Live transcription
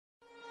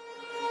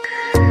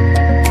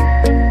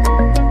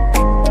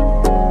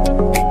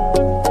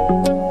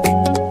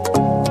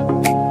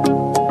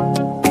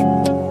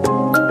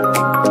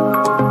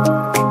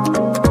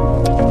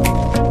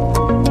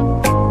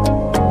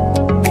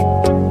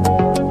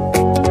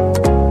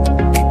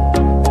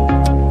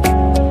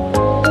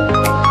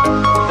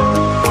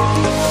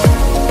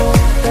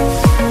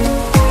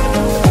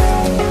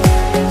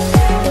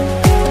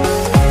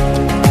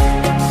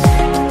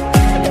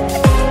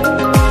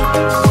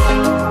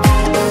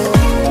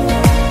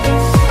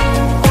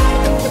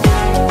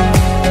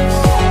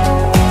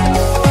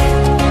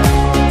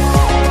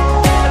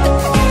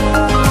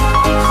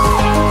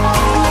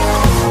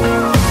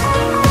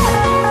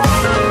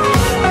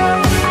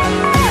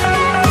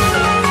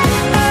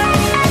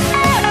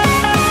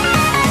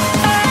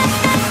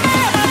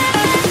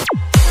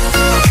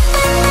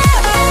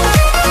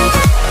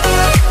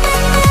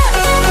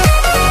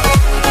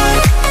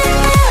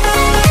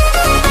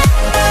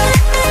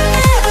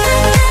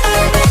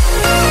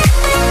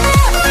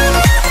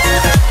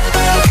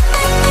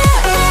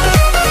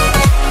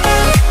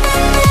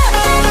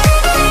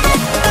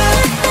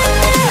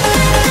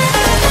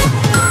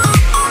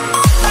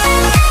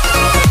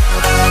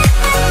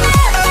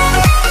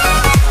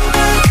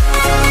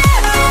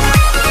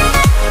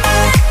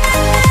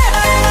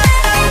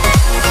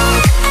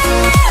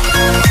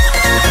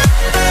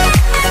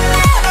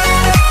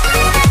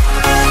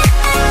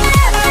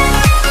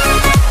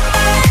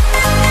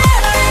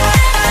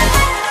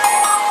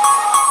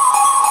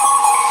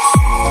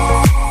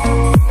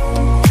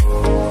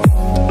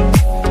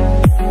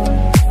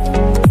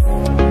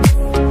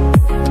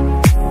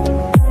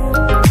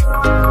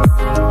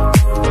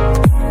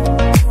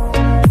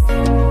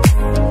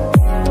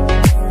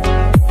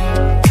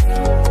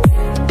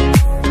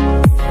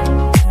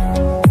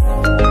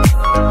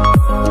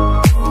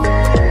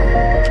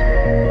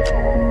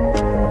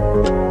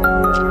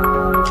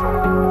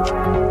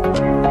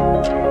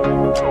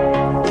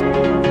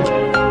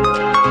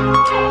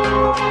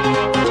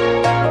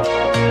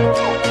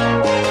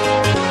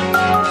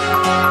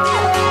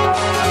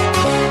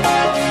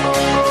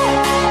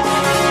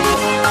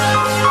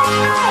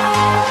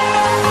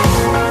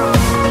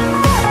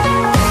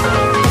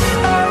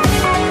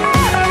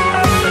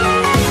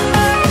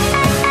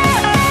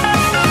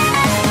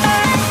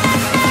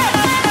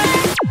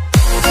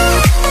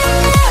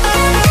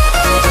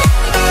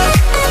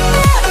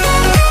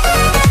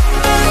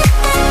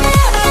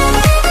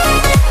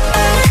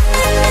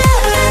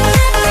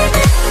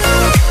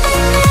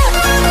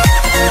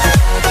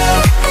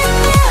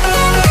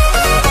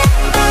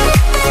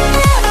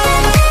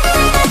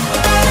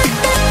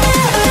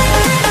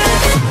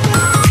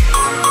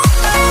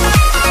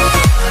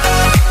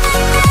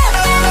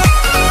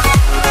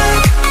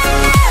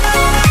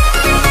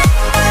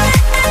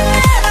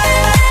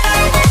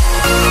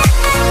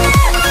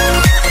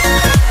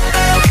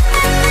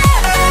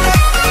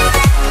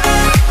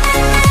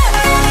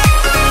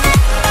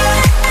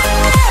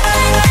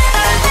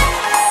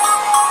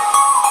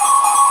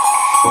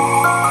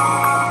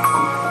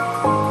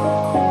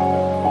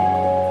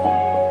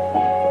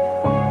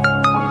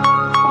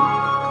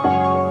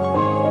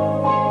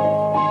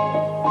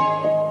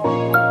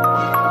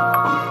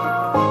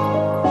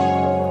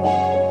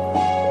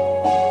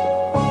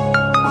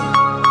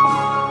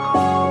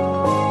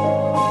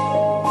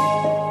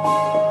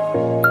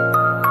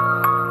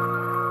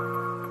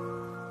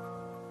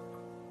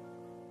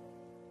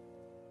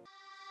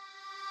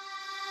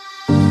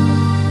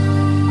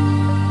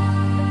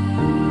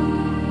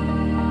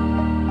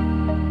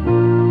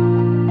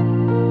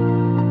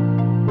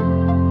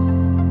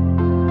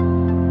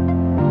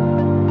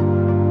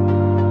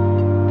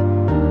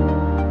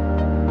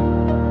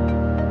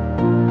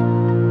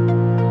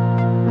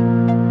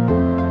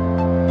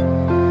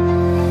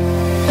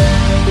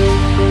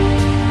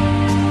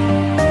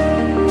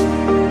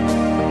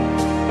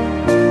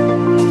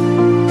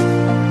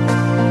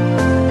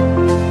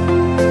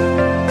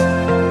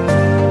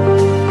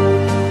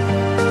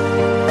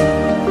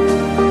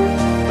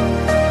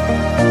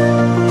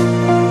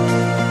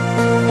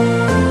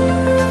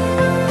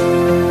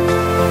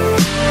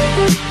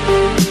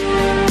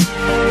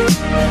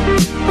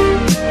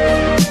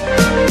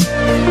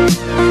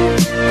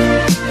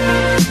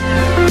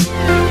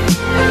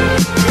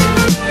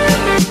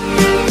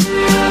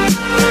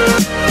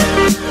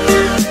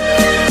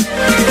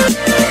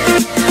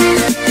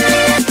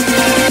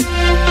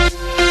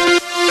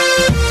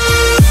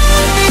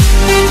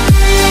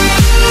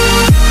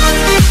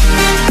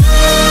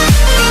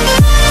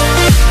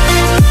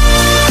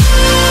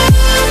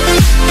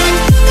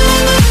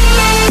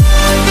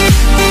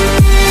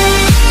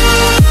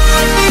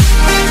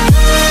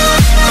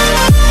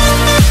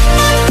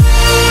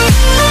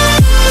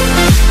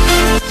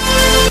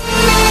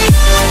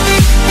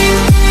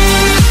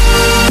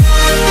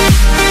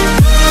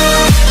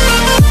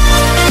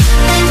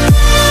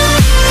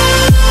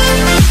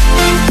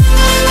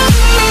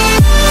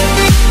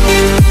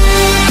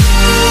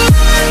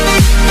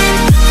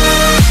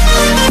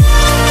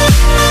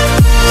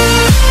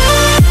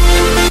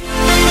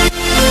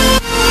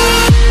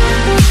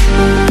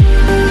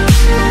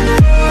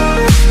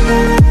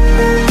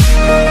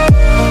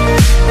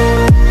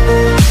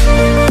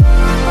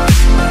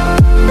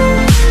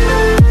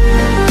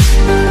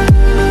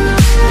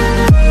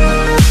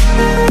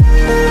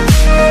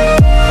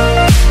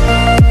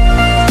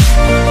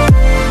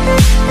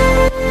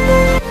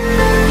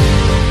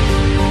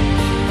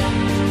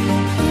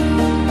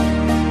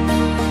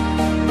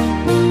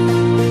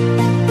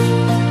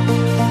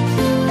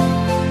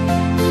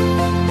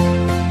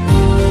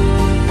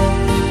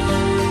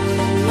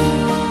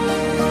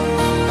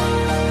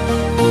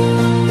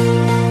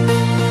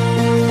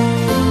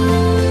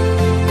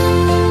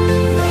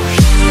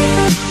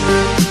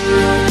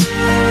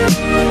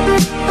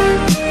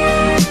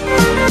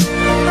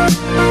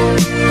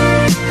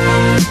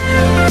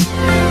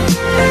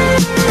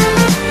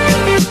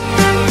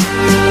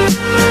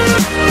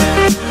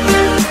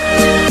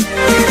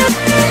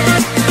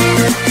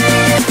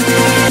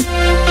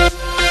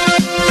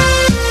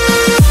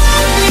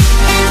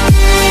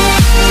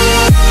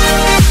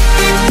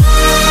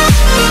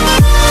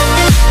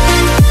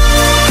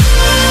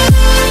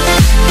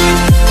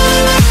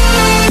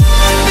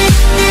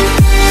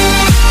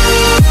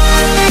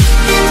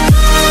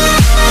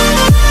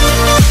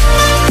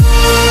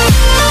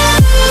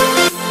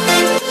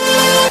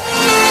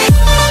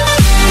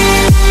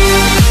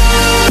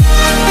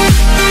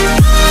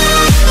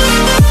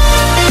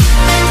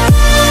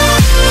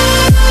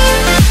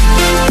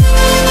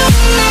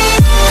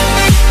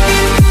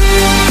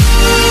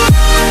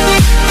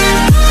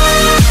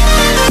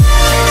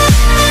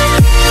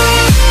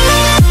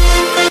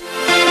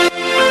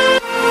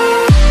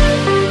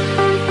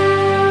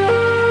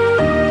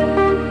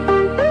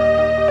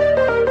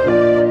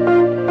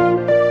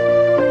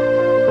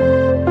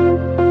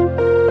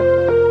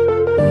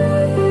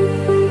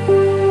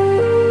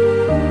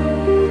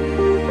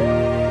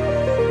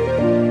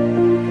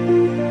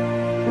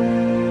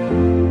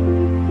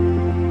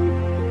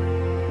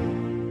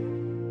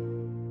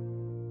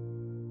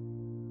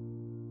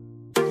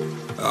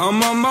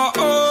I'm on my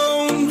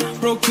own,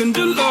 broken and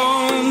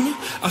alone.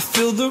 I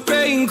feel the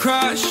rain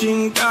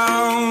crashing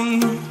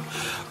down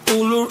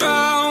all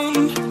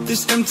around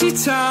this empty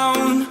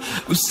town.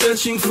 I'm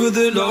searching for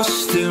the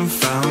lost and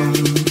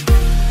found,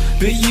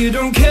 but you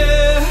don't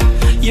care,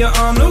 you're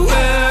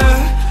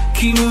unaware.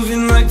 Keep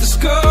moving like the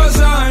scars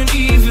aren't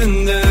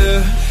even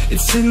there.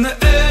 It's in the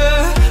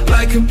air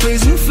like a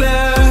blazing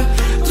flare.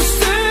 Just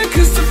stare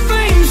cause the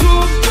flames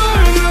will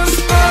burn us.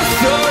 I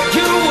thought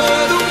you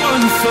were the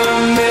one for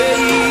me.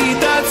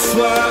 That's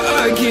why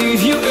I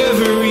gave you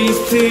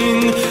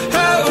everything.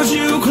 Held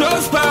you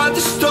close by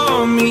the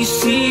stormy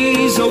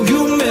seas. Oh,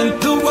 you meant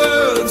the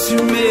world to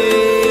me.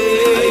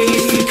 I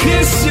used to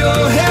kiss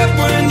your head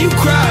when you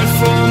cried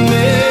for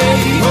me.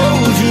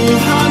 Hold your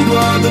hand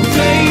while the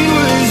pain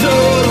was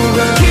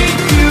over. Keep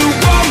you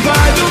warm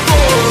by the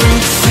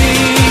roaring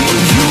sea.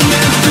 You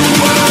meant the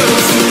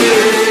world to me.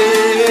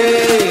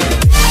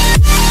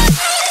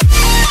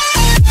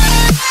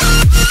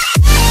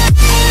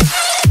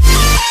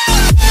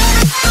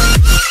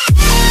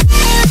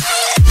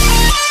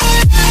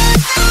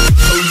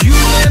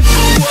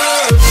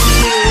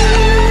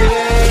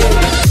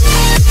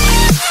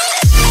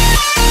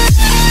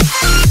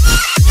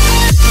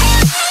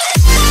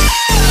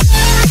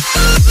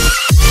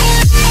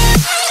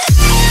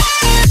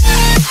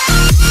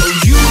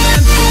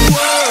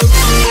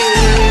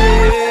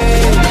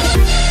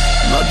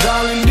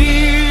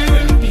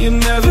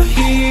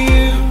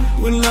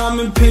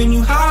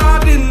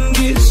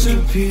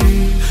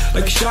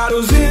 Like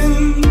shadows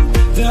in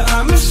the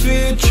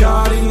atmosphere,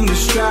 charting the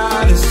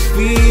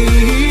stratosphere.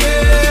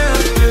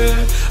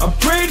 Yeah. I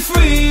prayed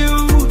for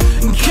you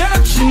and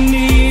kept you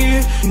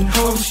near in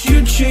hopes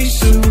you'd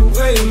chase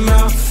away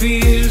my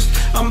fears.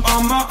 I'm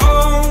on my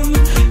own,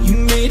 you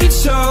made it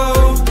so,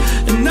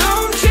 and now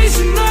I'm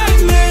chasing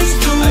nightmares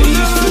too. I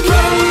used to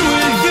run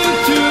with you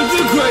through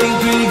the great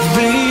big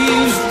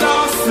leaves,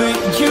 laugh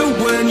at you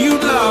when you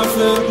laugh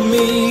at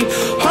me.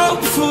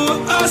 Hope for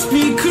us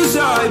because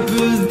I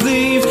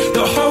believe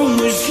the home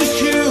was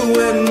just you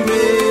and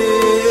me.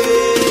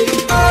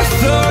 I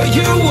thought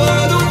you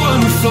were the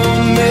one for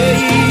me.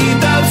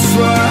 That's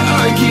why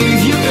I gave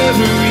you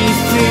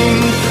everything.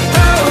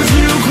 Held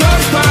you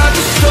close by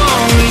the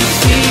stormy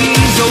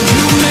seas. Oh,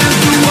 you meant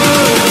the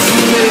world to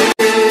me.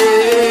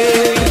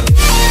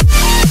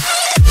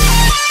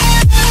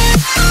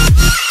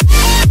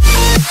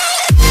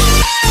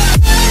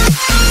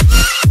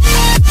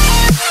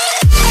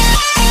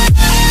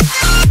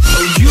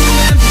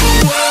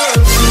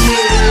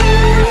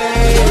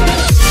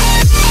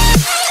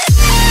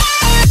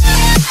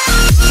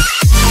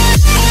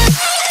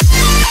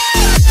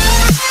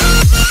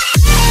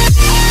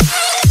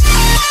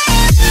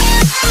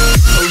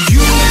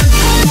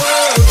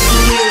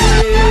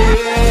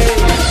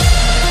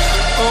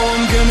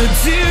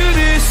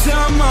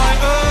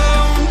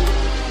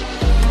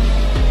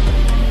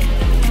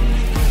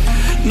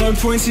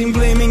 Points in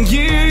blaming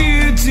you,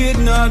 you did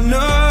not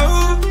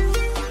know.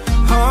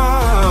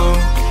 Oh.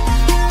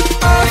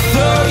 I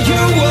thought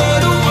you were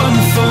the one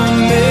for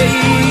me.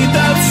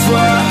 That's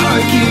why I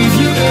gave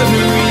you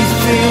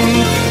everything.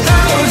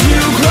 Held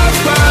you close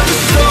by the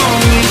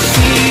stormy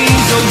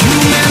seas. Oh, you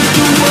meant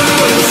the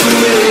world to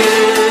me.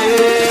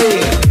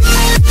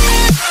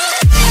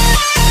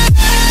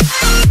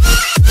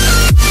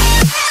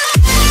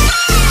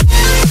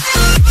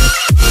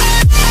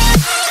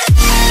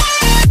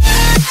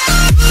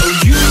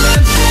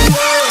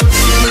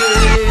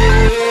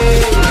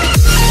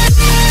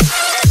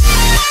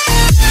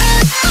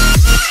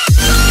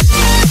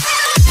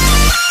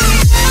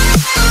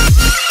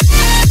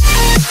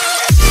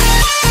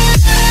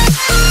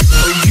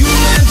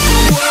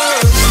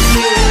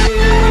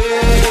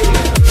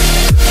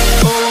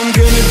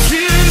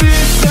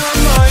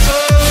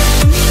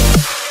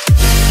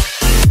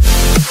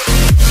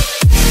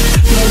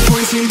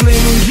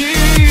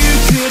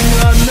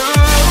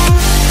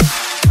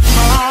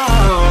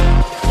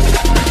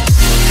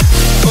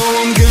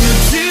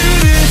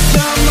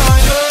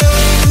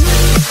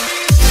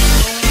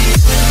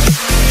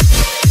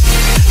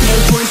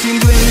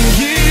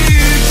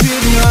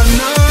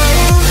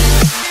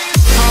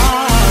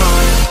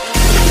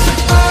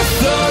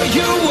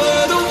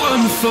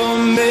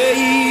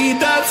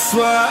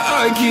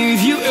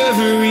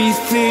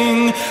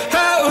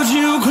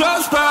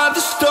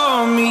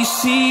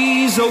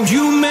 Oh,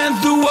 you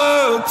meant the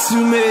world to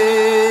me.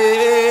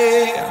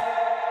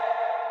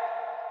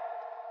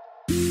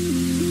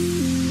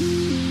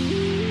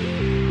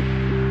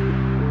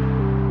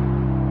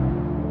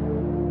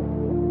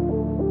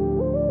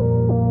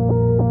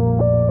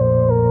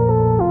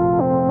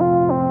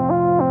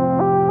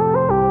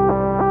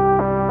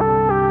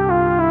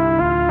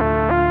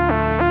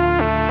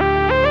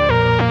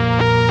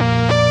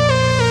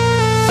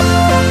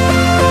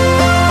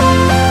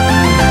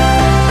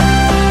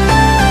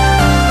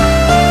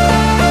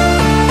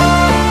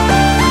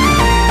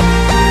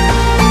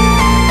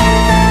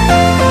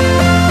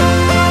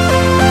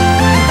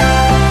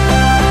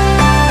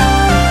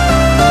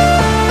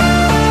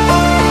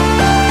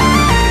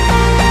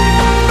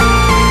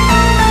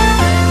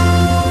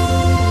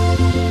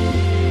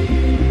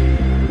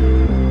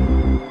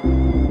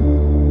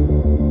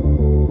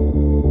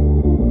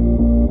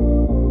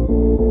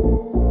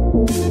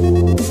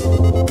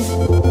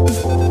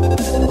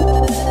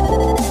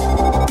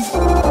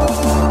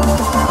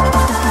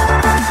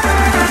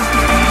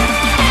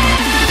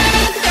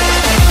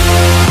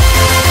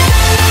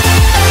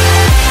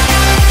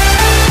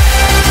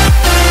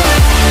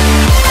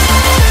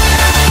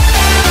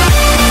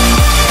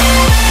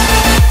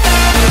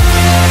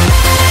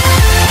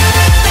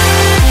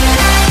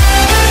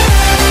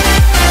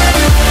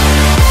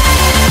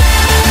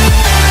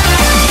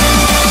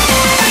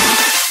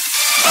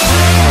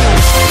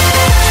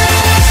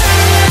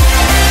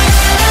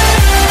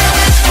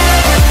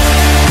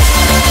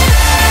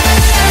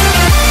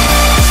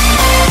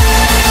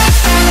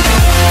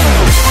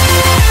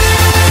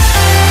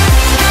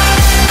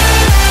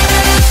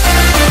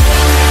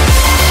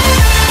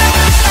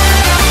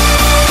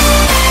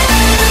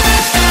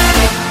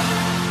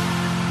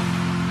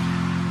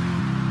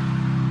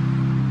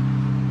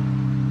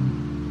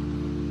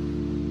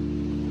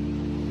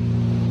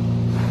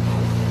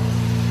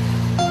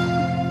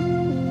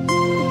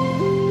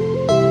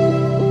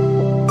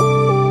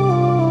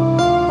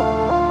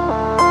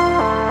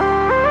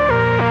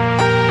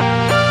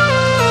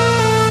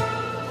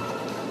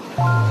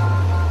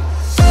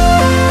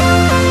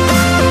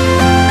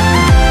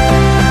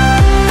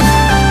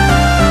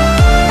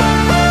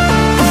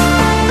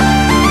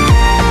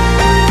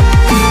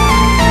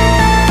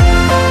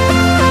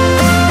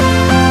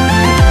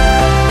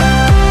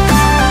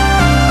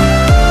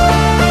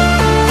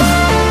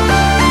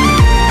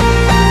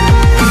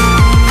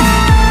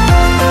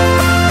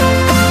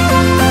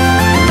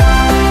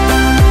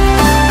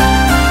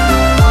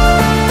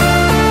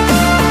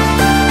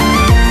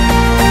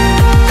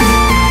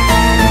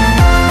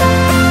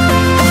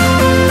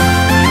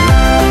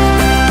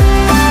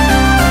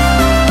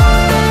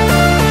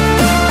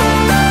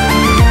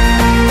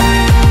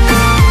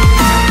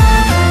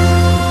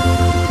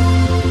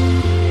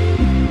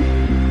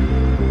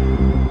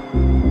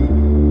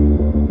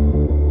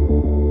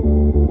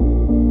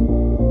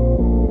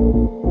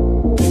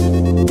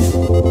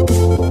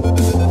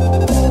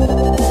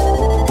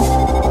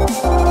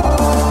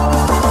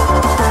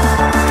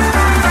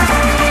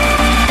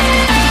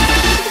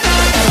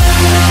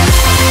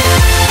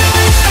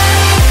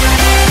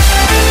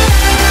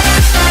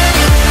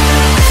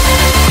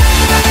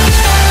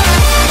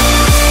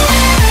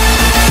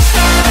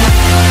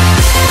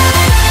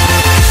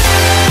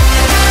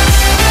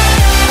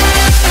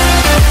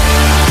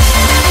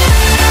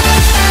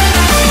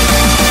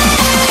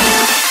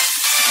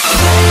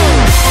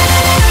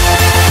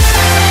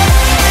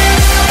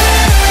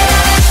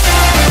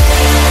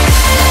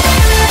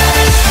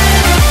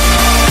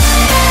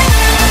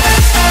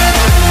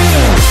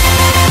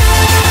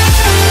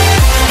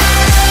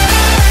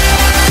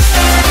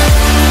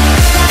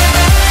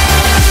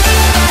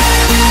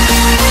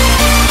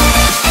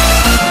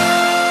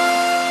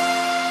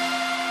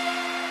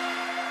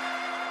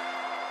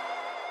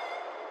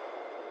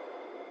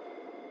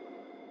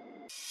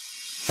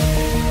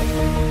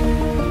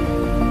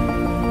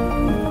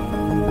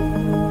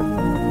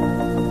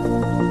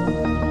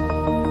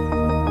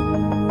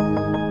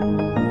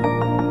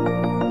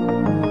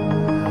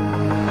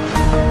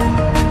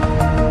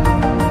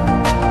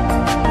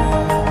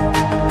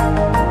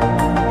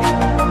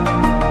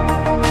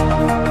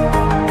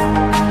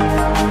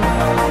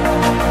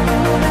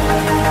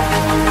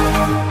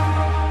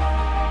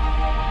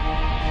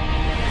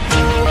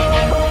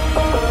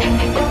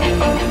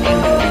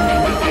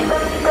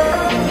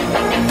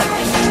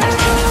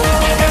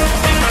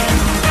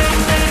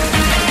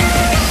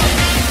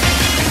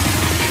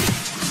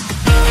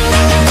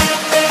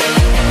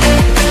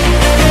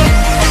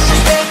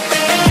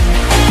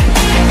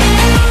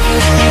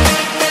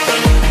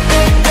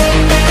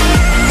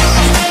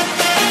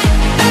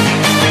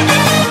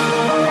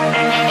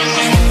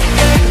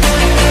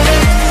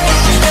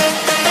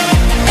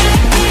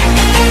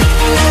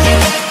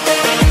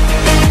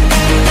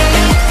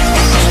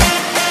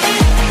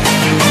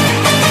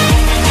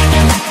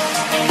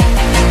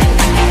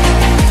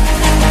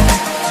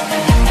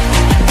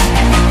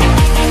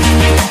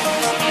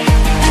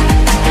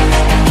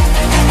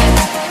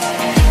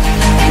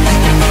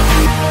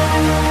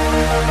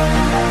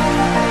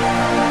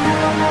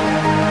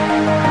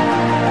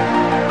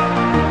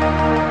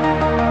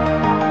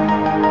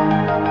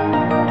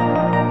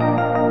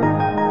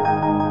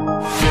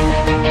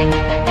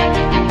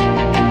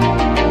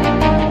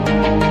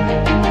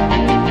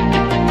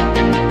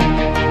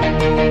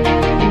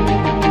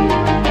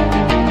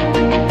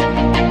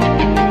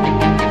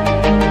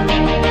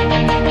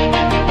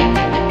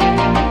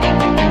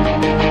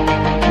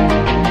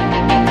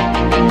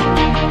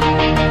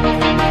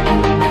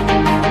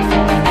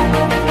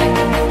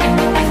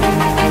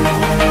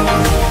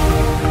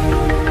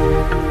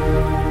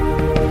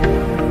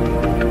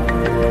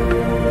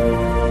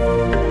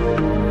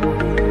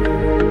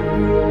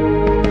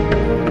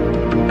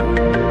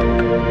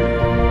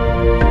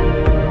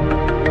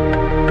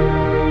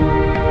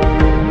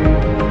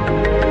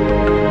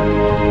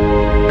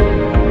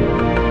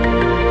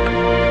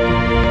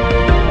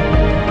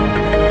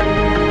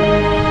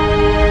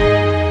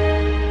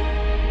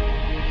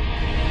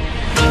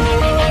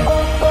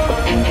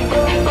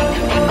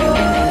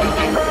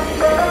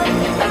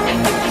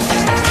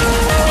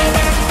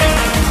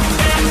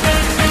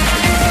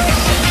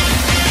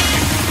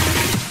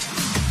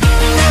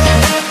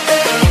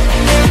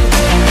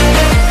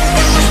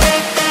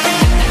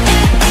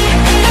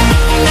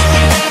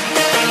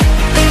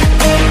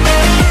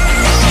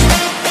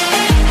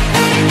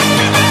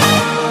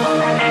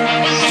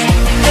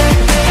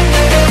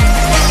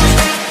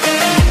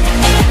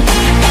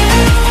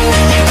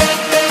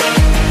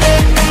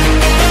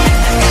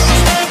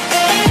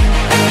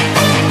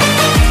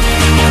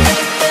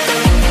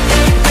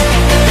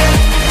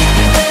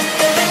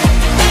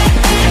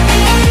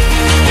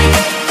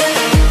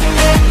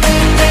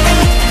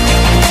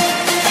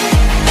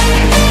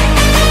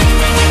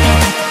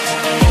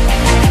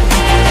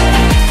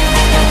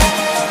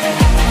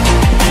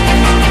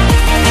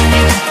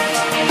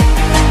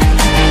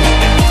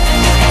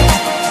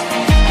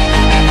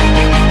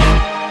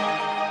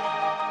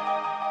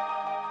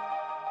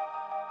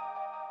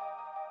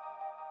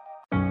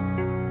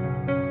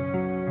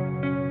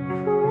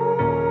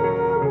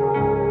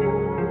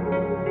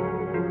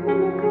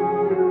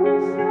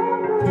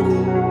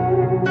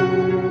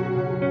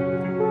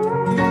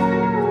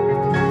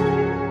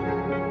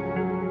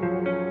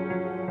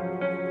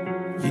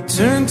 You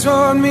turn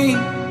toward me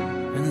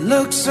and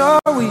look so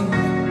weak.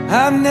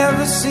 I've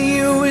never seen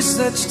you with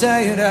such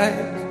tired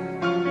eyes.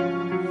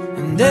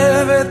 And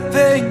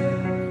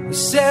everything we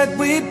said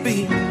we'd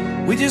be,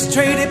 we just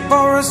traded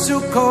for a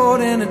suit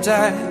coat and a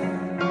tie.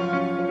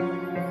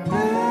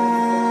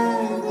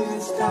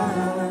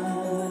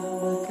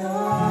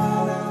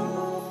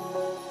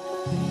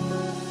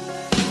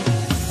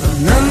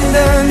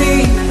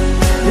 Underneath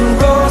the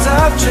rows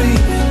of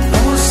trees, I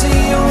will see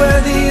you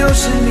where the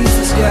ocean meets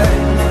the sky.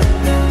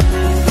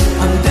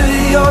 Under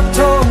your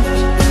toes,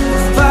 the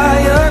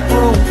fire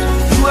grows.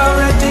 You are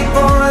ready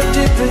for a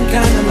different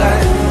kind of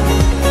life.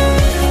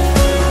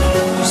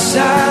 You're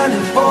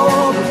shining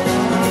bold,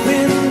 the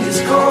wind is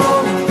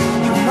cold.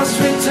 You must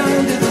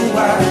return to the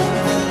wild.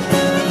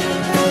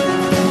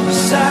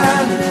 You're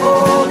shining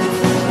bold,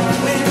 the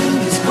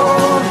wind is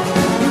cold.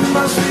 You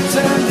must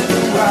return to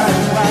the wild.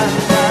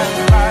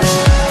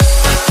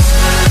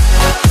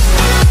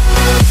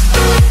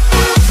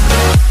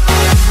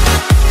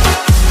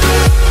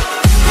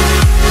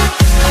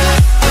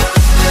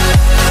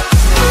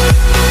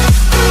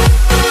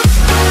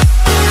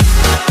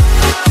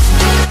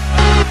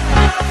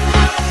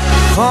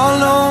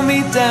 Follow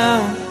me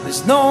down,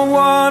 there's no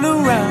one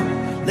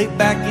around. Lay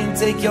back and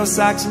take your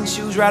socks and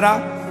shoes right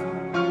off.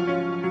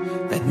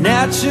 That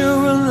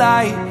natural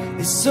light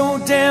is so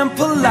damn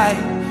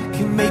polite,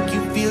 can make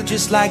you feel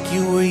just like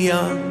you were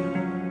young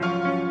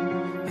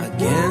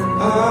again.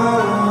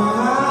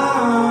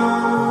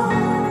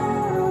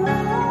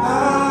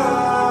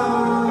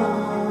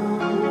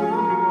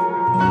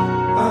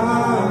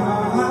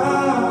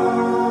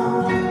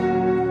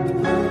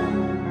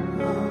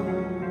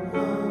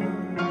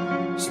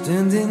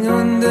 Standing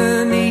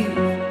underneath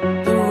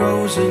the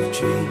rows of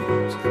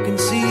trees, I can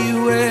see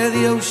where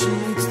the ocean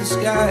meets the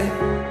sky.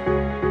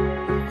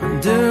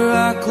 Under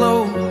our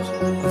clothes,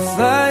 a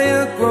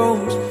fire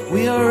grows.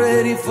 We are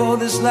ready for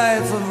this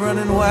life of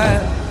running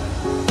wild.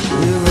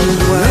 We're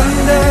running wild.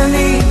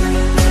 Underneath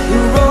the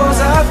rows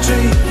of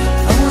trees,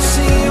 I will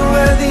see you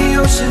where the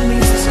ocean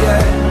meets the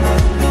sky.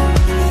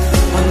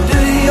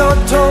 Under your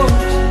toes,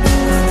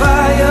 the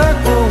fire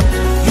grows.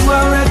 You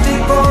are ready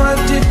for a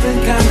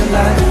different kind of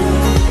life.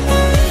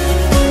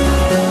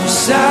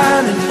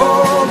 Shining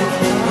bold,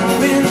 the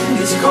wind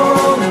is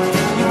cold.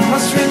 You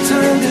must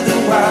return to the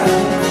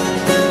wild.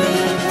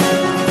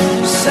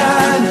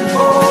 Shining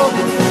bold,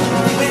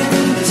 the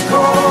wind is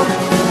cold.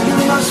 You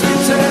must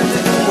return to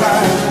the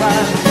wild,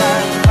 wild,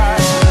 wild,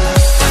 wild.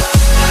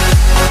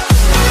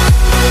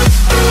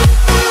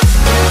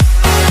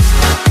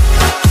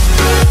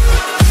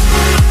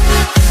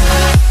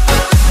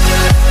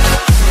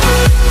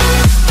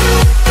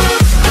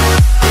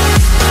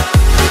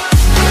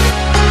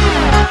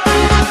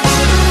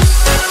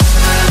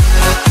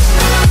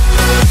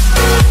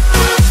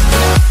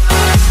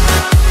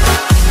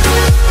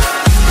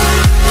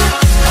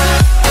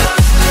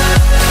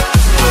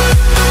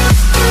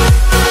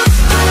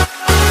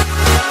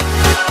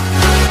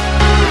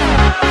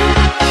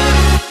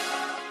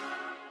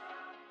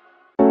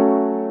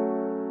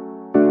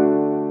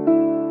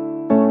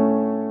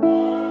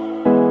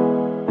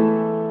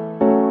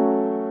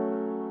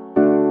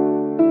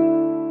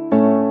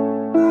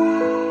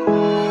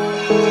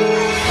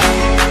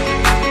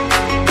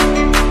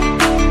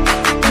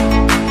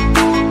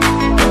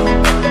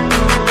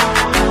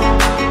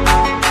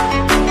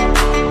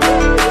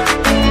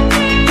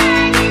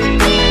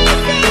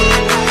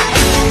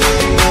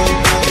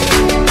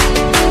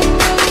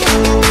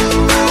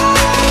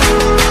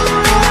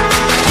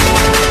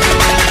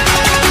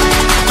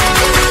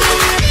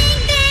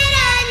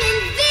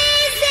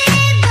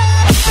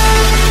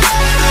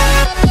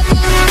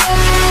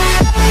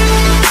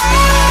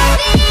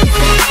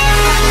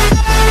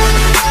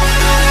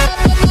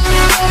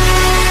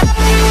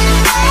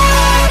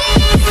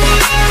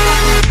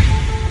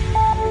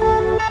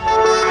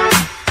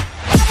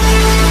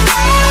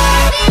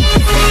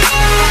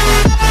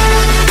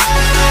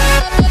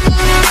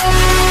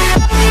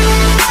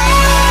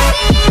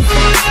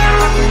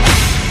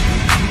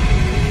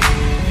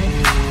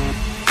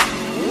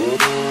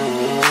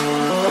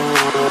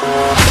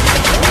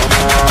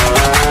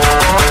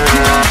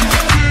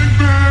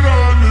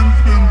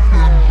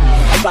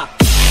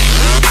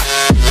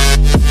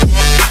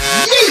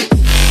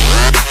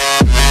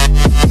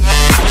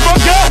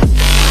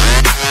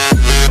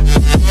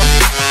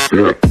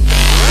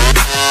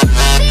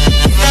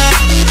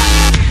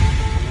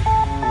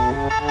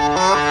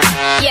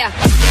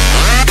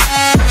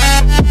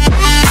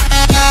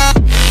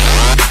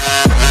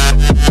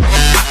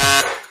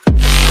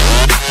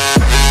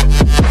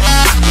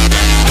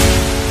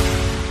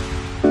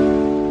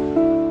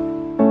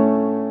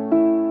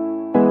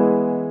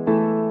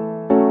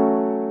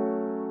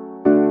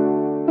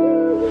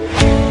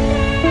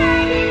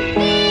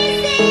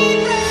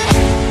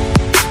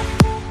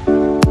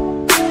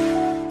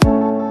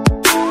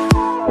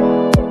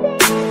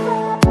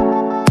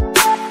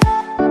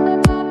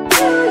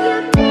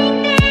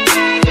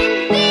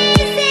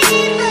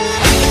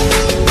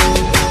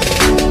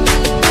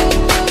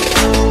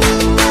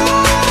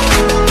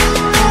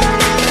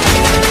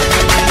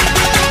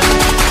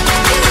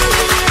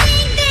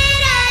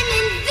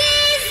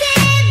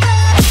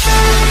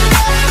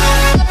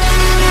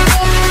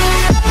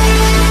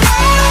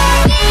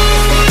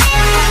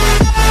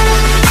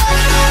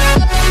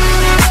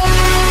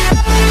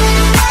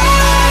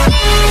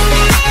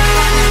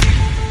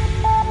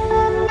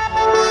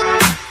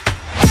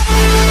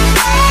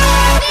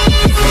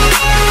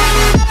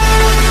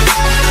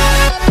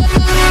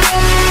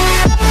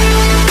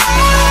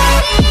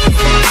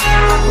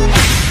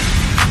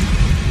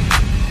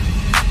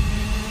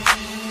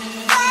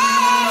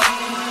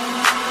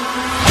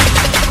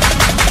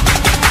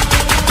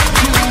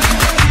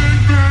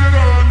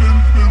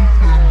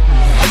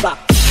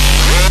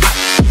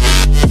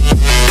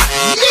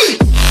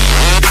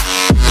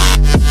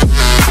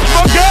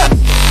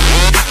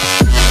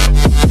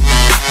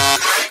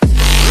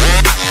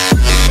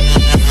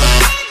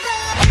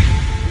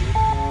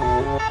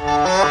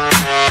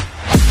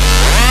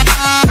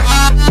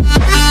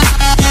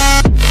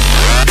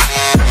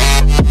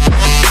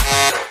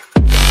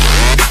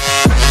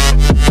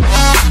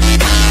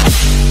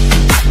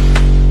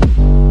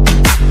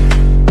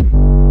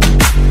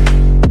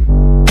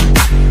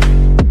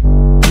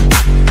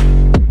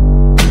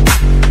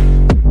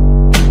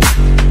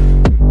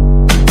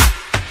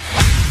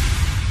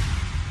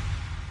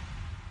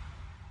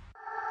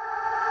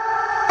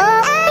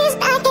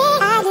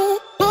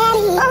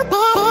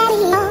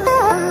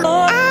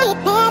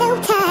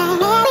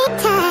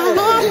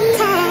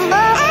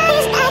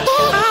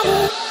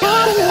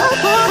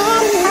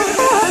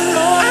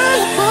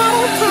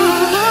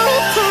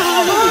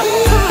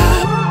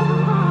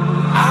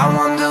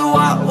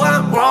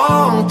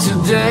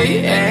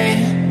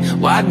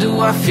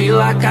 I feel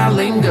like I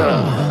linger?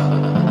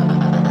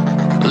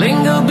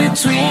 Linger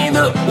between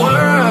the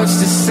words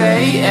to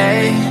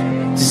say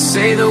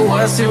the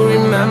words to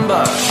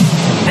remember.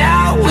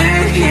 Now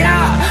we're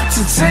here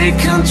to take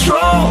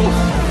control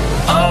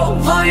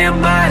over your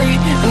body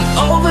and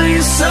over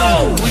your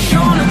soul. We're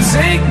gonna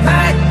take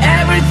back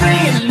everything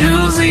and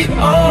lose it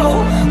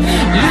all.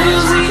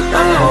 Lose it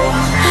all.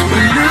 We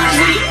lose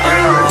it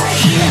all.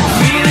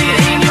 Feel it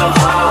in your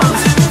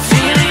arms,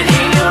 feel it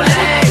in your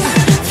legs,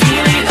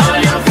 feel it on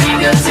your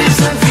fingertips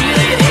and feel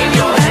it in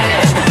your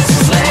head.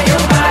 Just let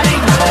your body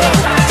go,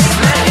 just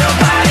let your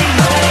body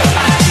go,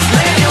 just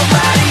let your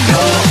body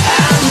go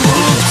and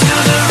move to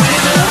the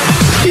rhythm.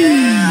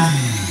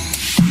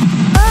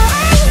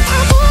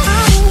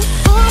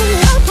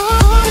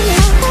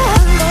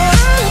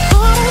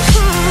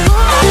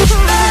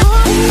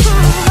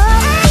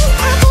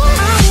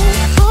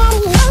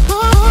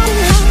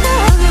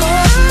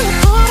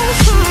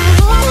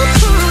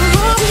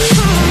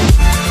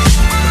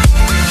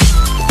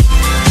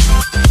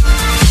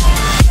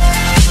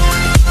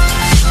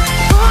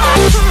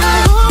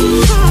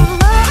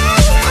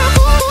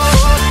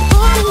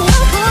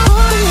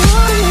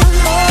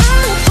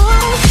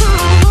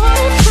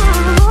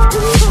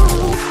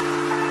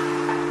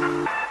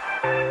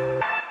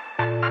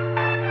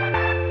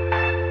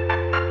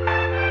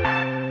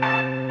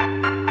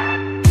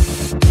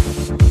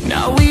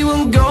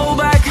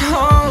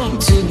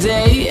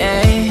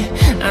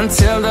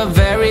 Until the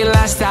very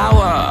last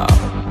hour.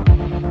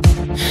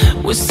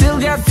 We still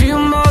got a few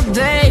more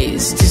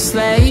days to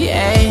slay,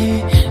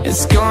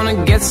 It's gonna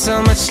get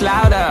so much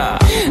louder.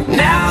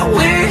 Now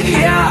we're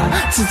here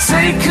to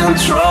take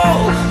control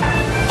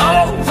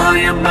over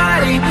your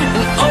body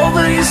and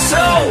over your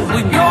soul.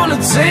 We're gonna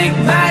take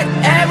back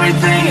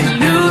everything and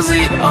lose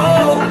it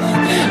all.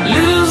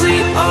 Lose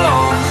it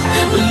all.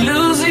 We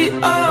lose it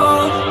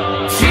all.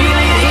 Feel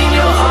it in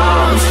your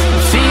arms,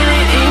 feel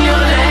it in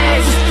your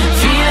legs,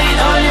 feel it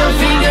on your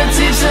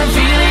fingertips and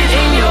feel it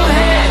in your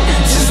head.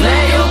 Just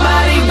let your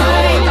body go,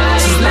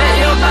 just let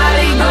your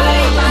body go,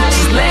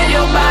 just let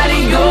your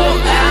body go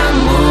and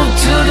move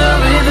to the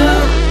rhythm.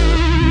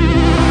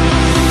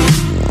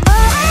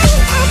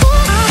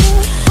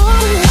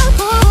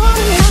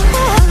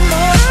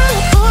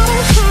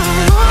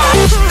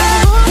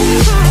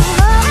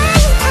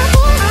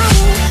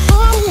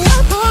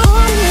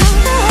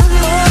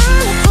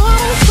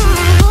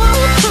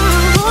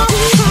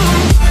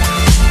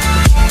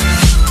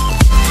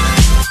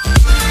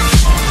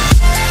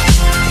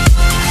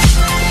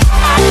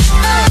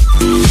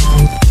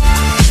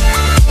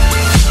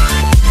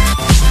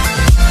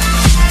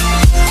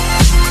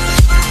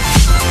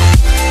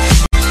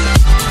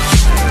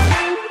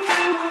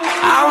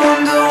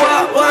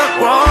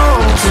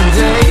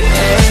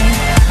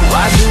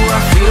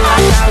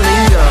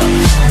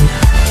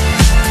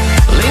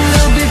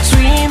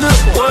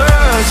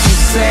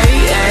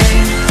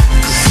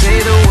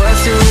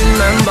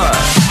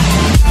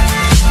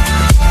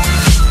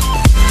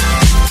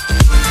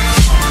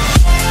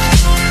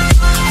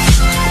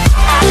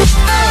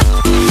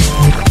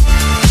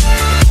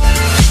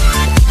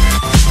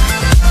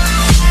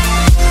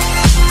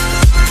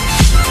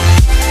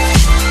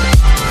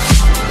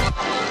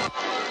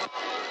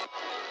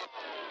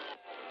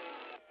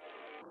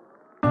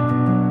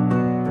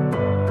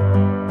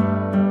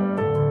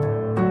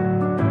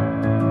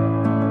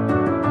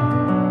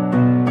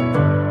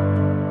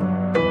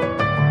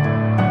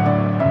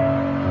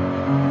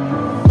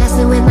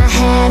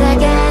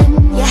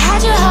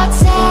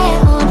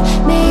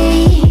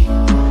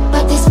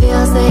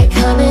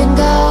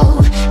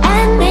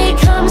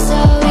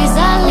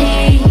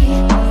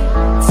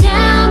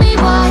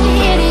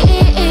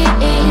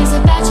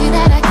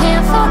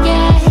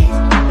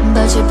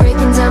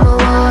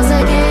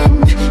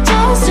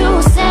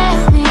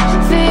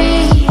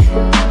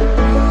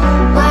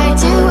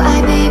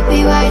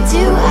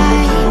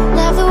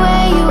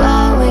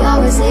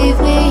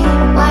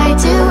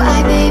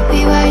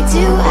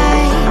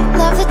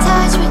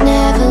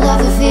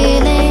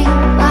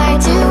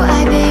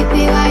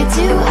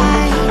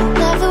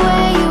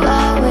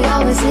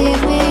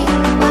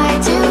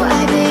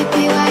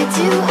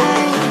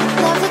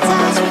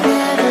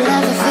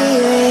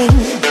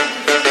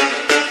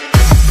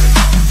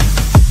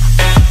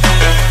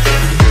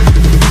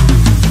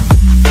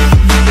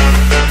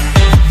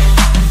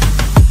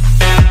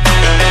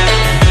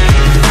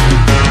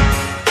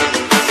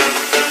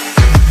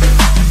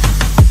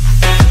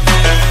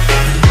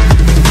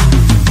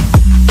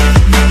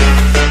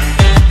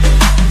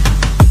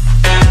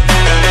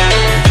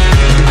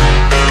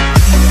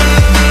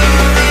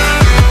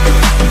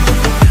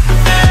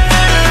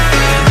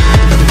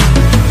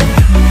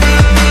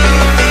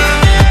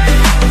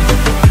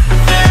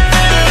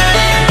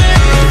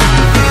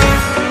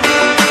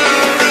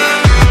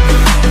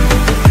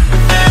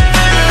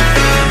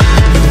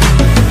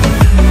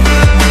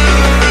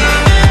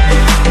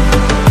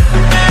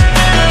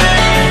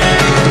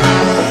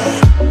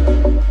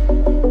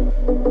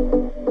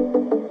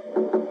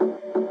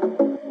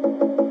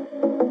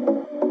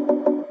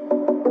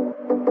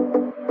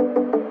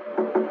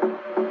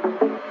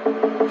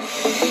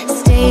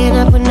 staying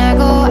up when I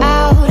go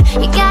out.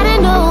 You gotta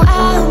know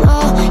I'm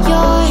all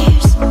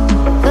yours.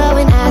 But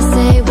when I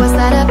say what's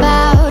that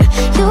about,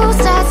 you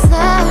start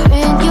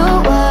slurring your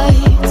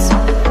words.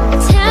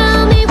 Tell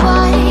me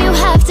why you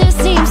have to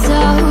seem so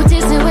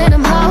distant when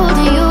I'm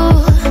holding you.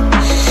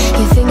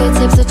 Your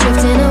fingertips are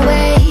drifting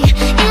away,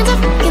 and I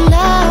fucking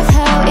love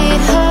how it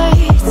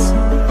hurts.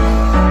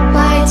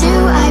 Why do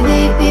I,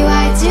 baby,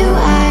 why do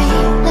I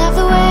love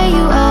the way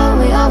you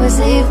always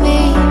leave me?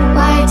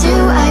 Why do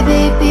I,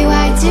 baby,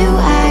 why do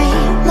I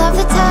love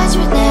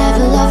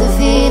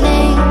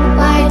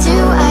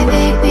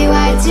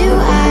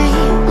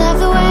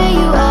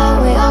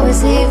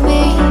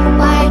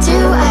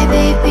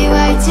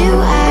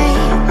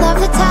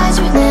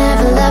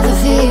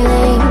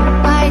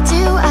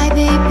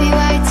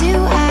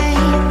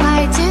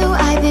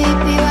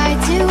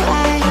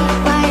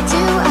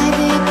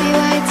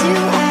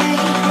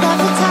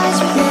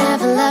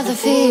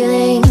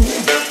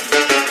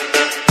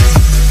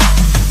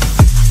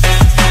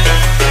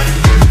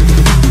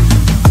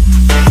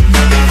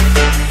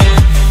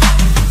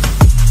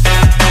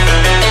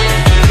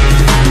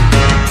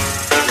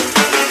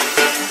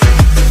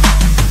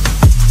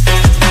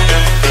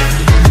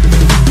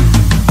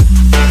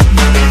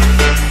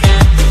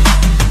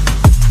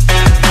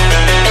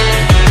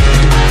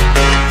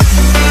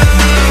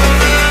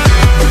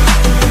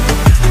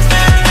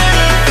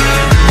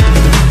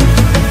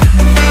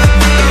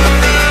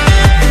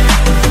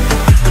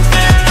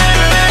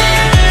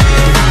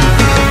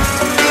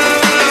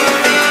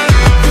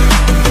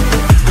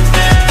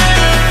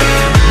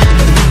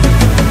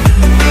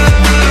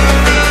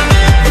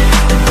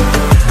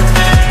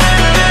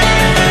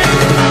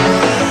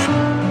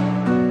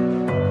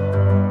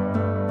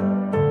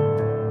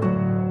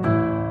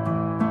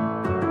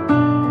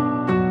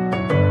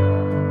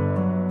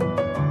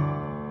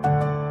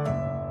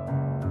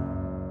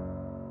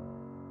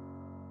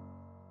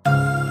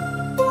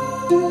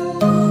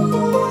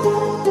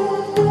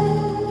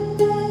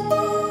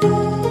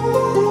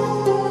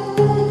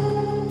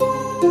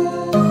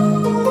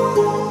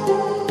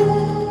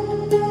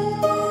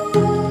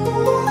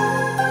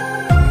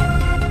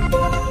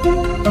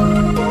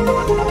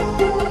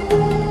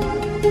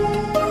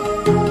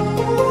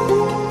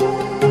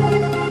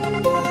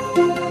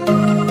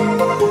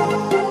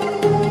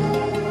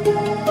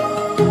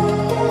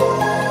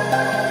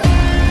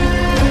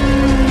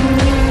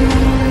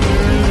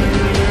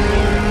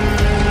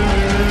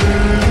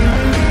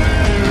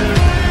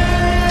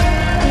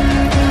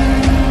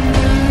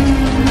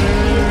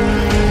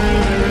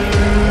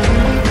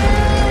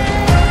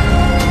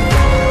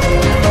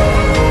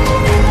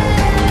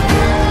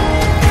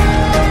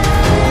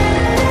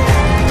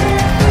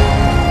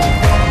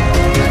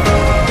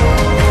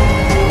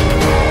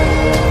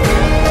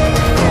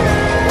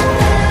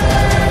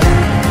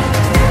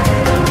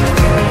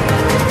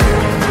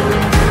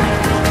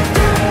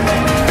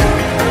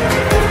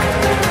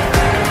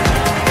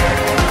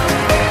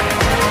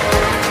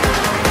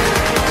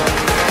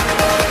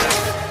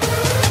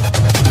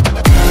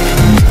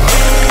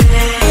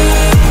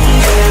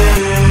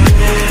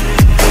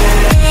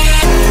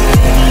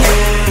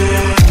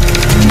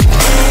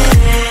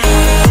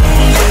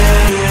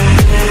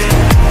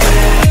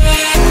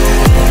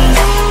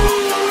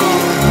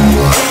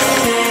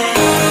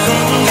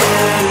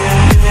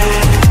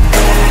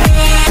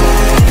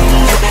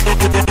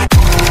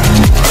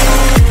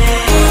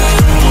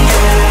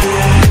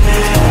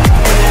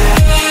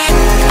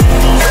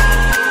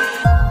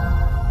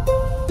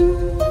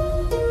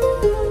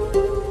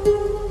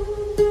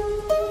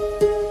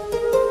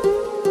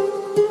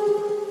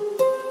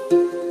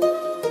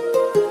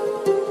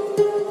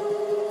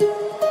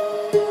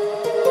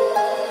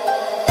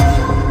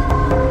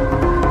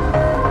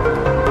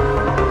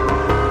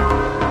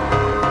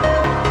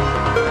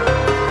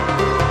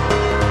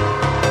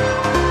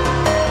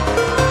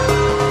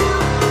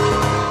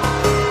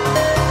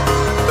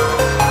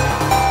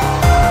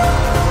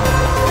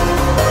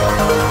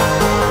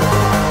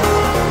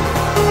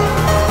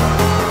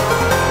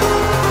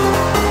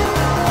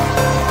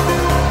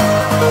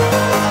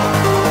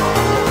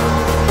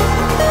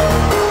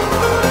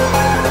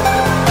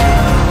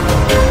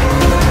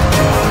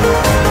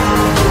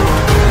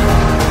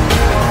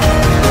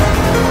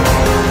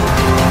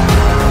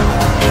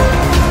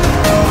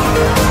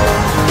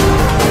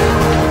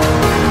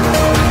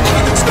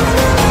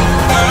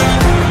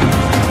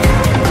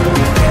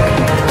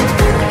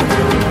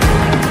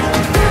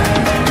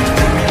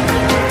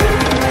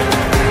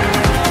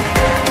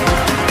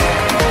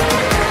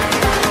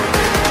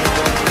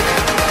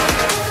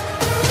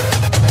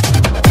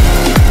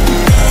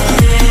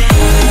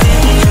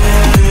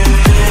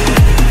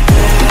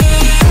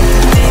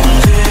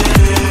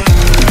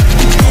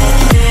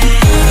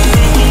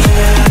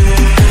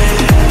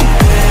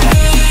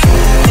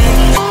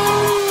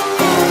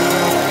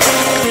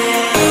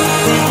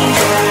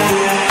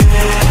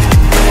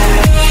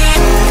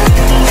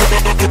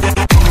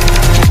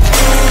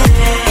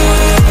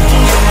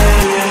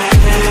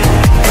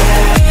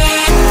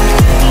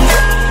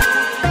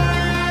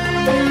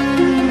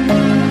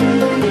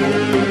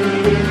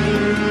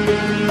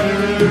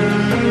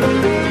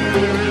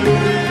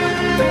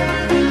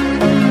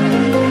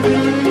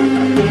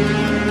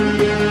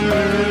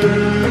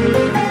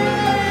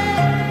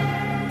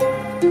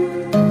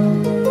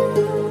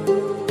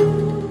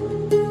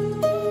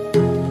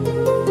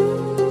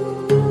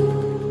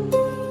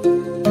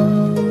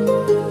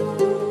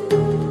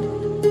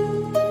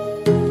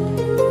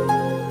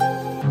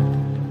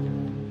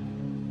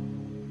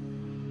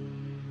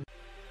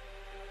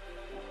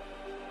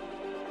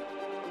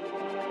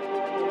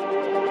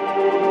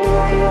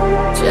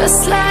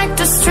Just like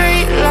the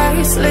street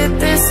lights lit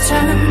this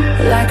town,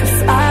 like a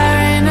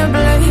fire in a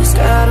blaze,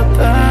 gotta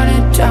burn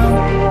it down.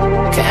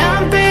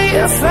 Can't be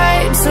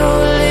afraid to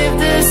leave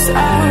this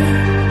out.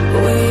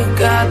 We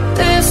got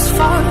this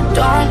far,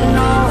 don't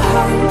know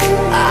how.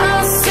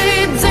 I see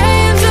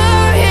danger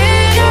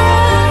in your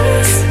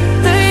eyes.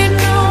 They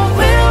know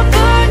we'll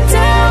burn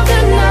down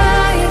the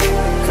night.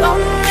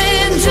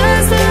 Coming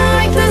just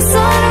like the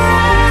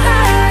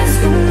sunrise.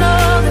 You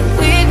know that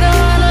we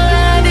gonna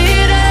light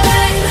it up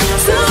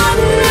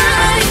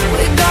tonight.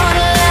 We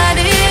gonna light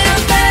it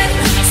up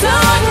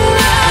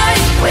tonight.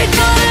 We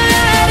gonna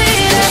light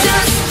it up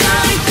just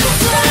like the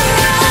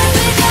sunrise.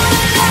 We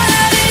gonna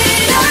light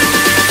it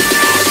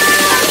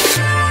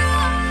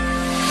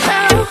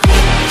up.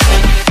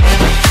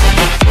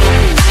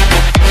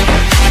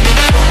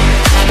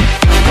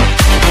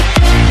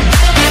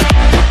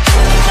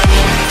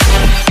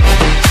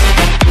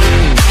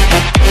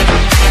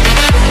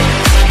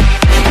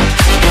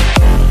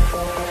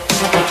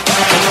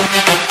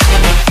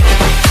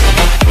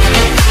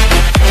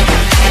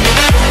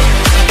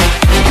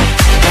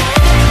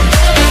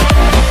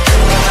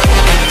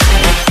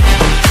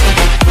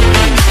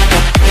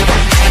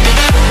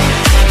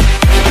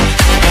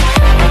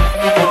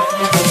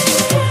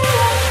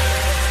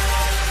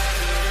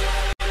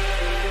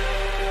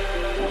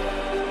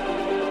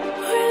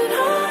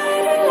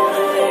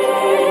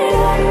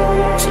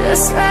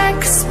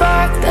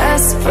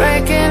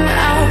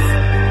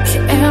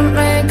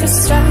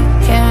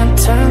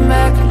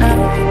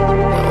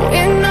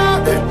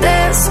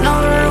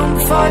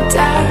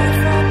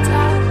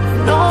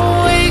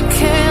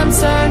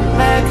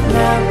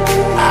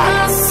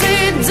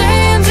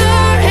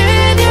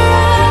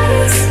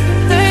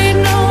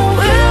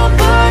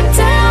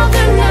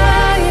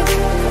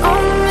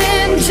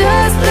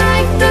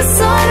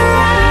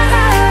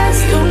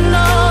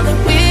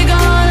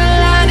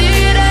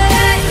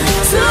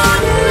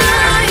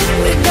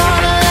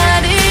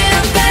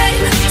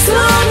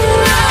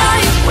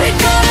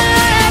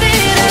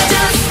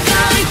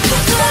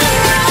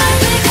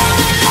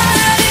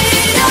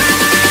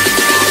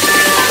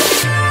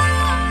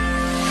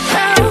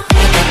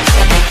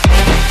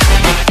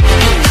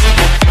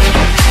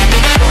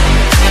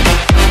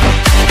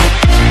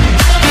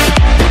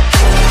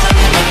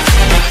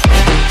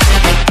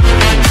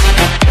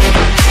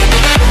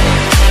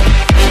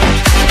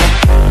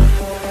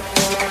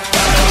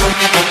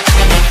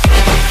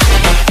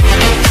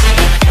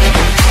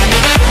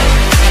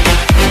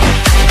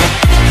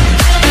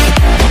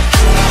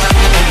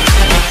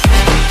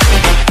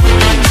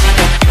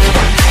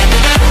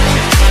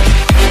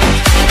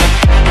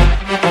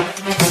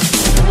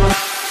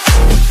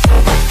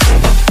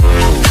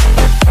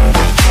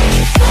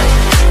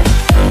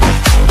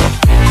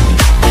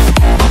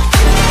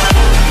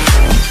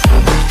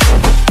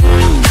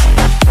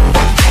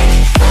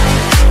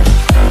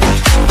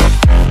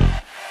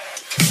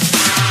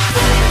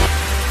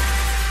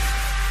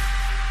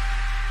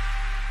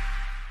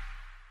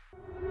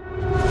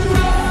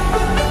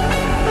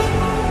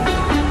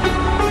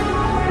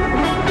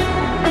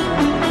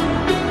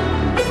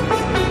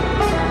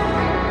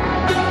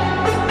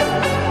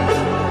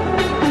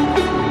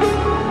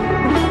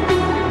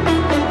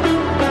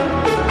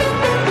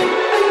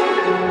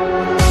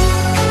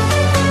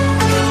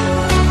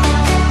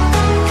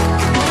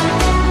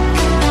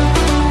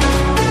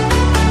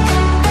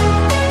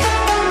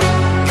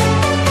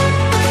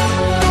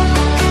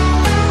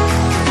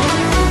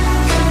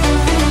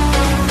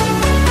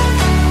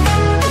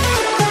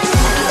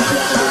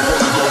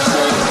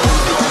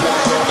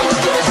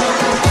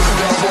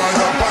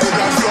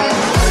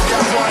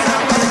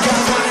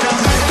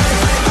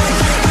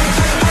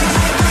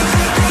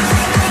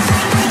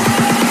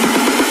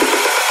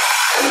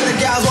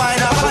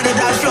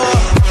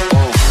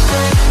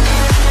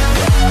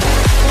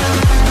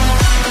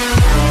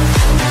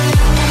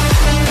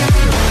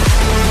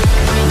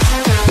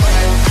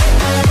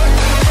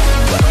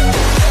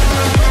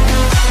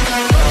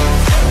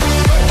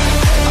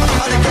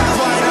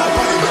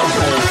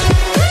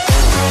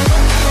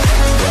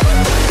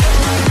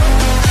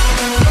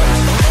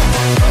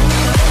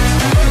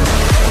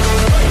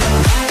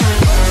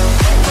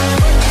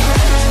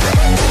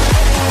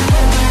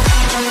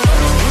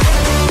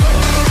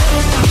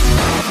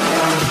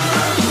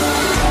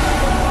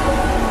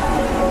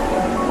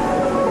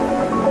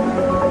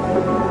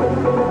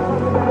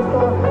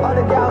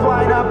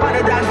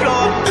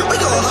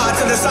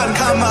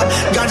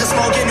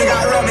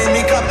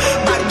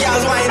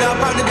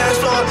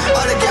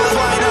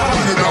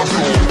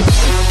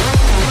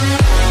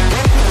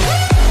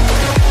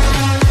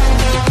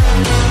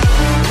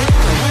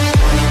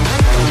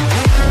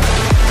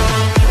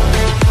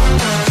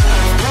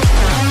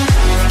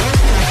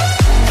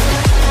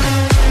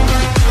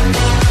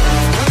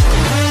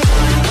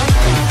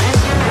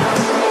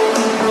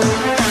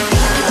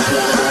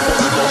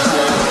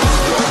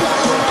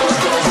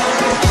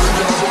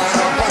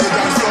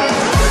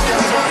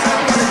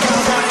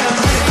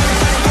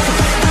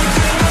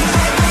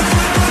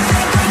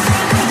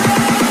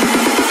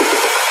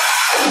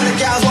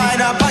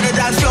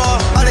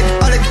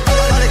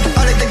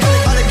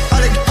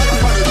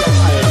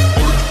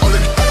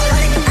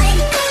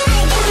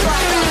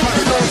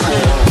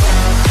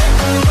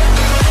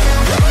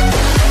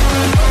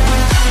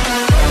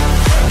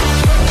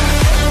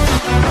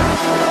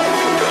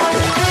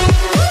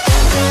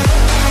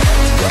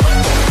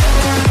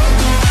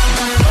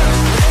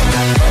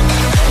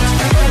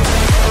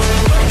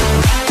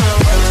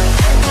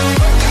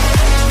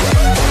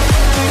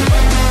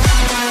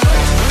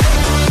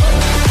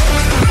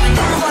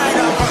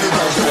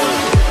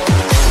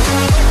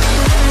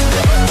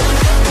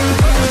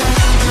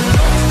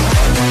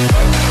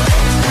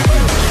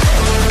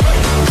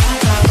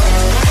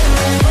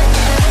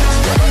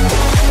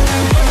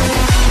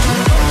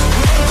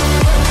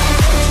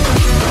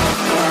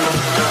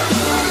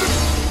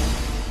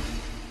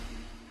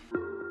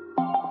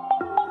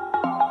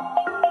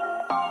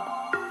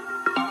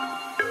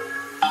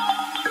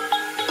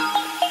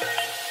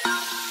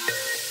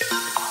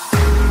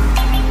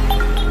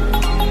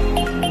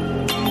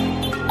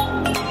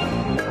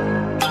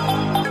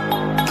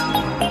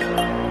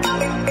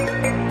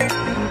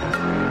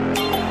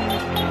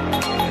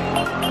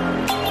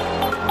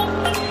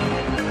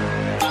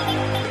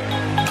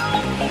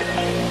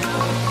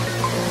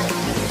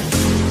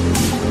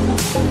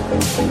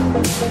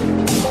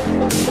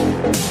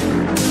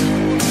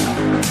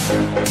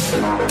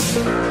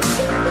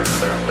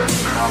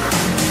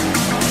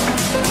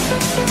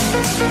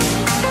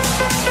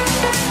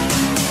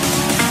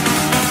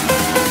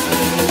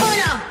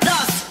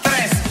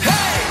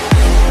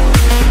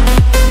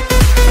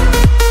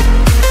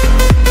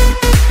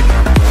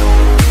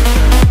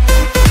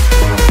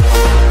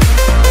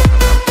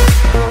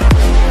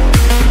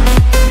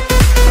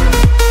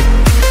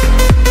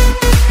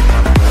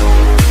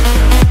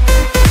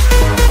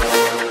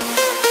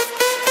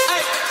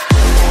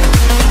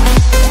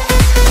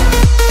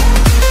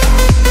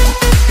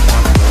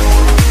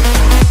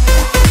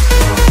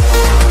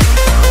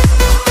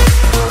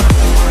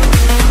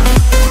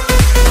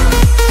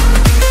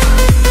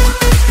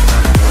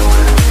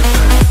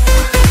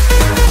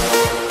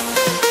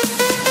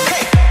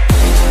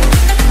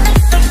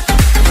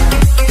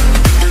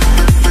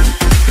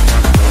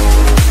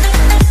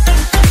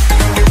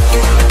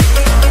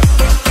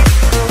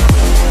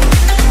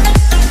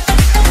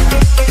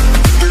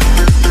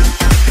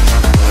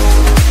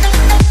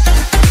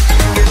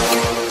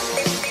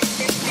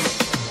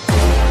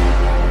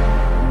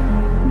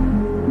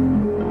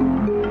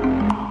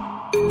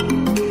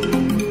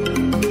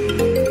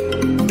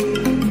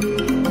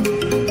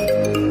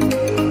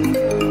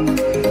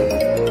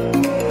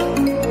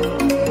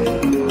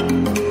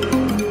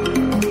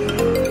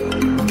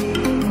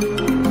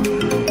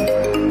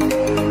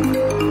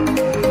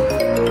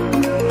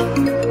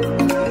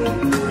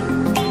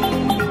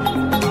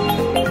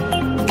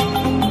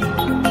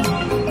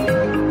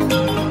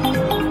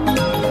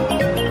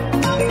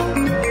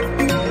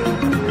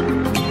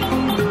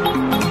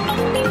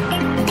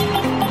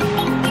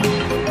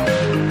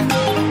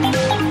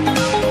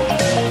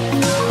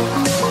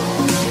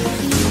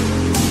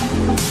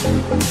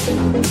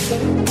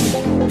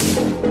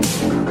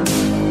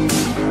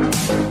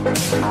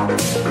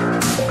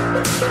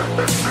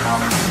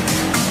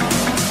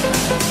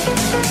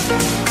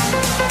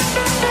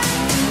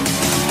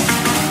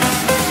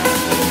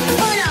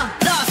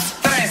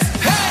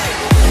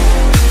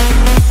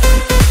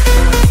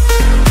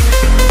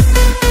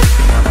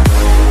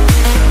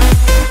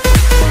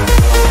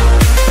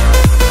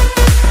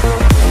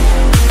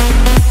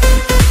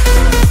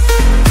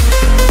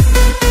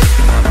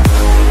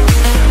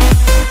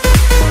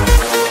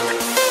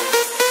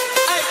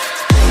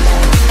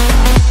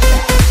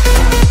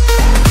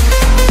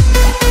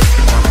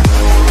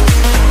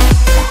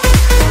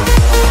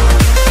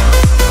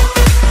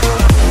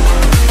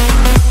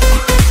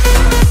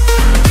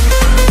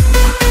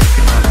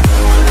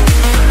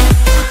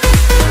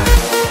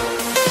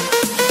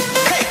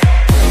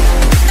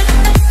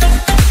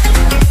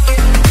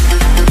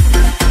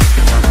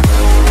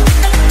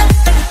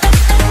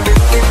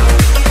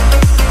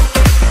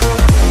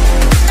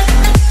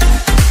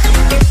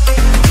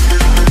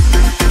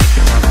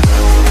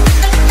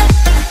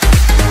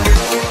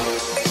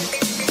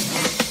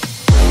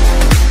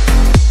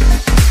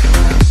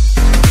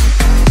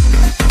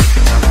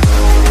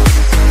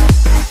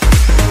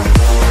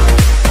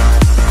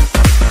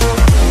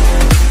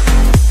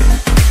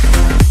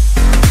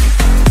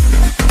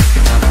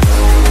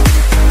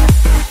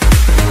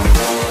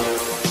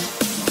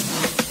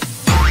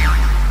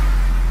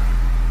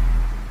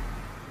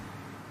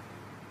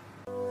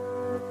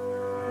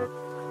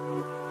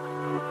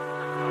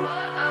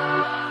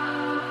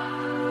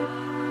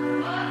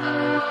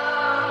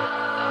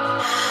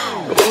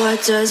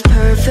 What does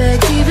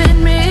perfect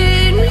even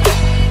mean?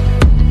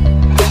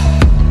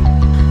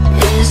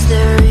 Is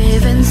there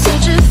even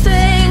such a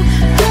thing?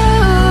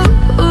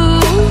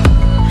 Ooh,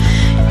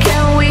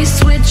 can we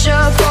switch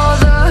up all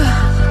the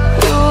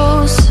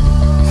rules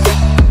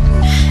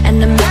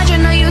and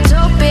imagine a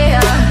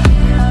utopia?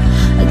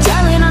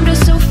 Darling, I'm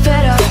just so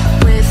fed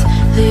up with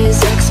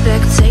these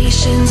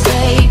expectations.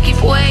 They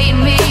keep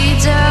weighing me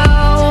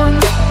down.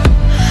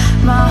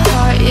 My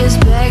heart is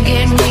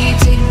begging me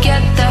to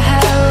get the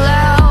hell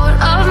out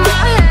of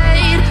my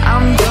head.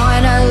 I'm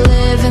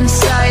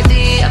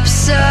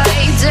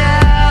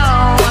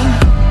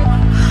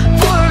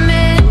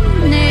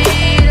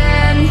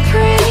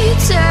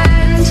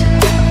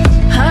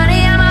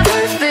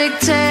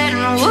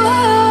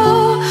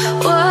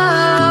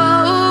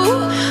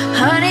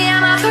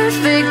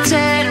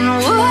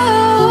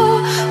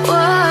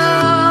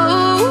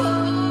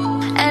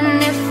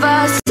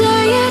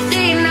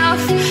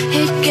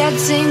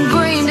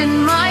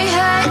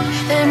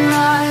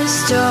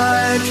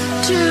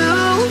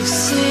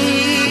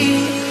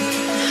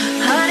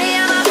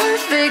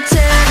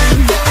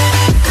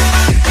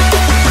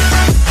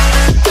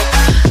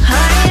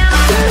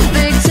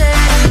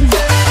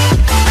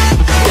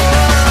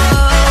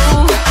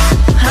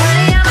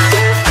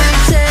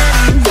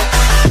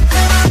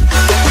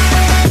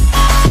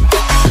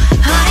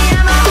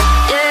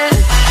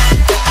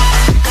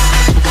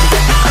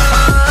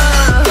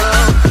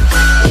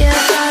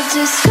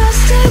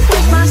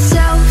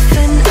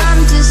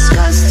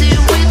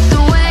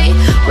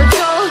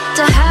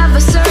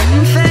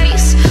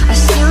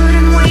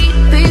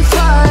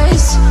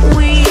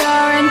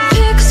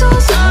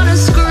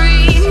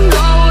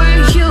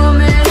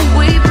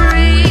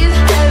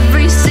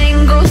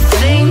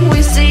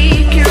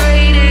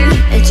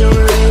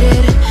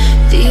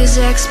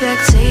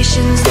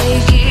expectations, they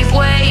keep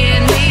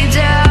weighing me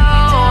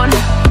down.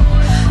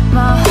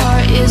 My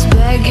heart is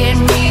begging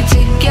me to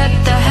get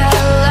the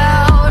hell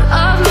out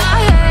of my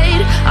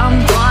head.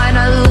 I'm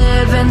gonna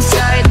live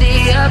inside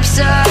the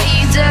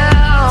upside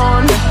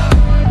down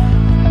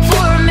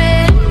for a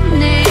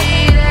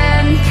minute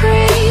and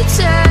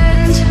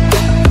pretend,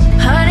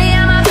 honey,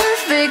 I'm a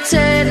perfect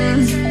 10.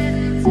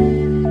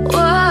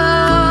 Whoa,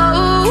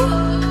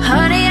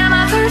 honey, I'm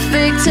a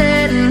perfect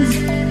 10.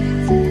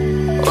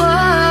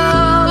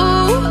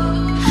 Whoa,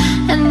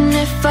 and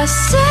if I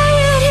say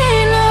it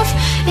enough,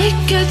 it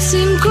gets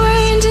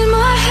ingrained in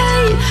my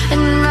head,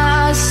 and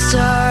I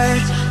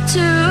start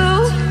to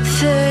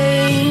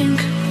think,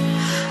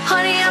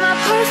 honey, I'm a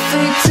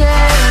perfect 10.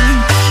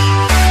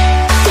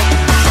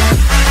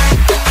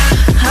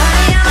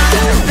 Honey, I'm a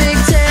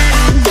perfect 10.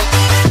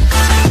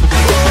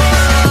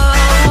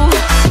 Whoa,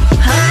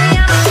 honey,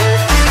 I'm a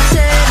perfect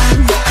 10.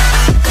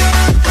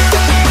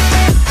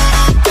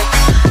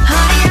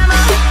 Honey, I'm a,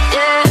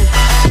 yeah.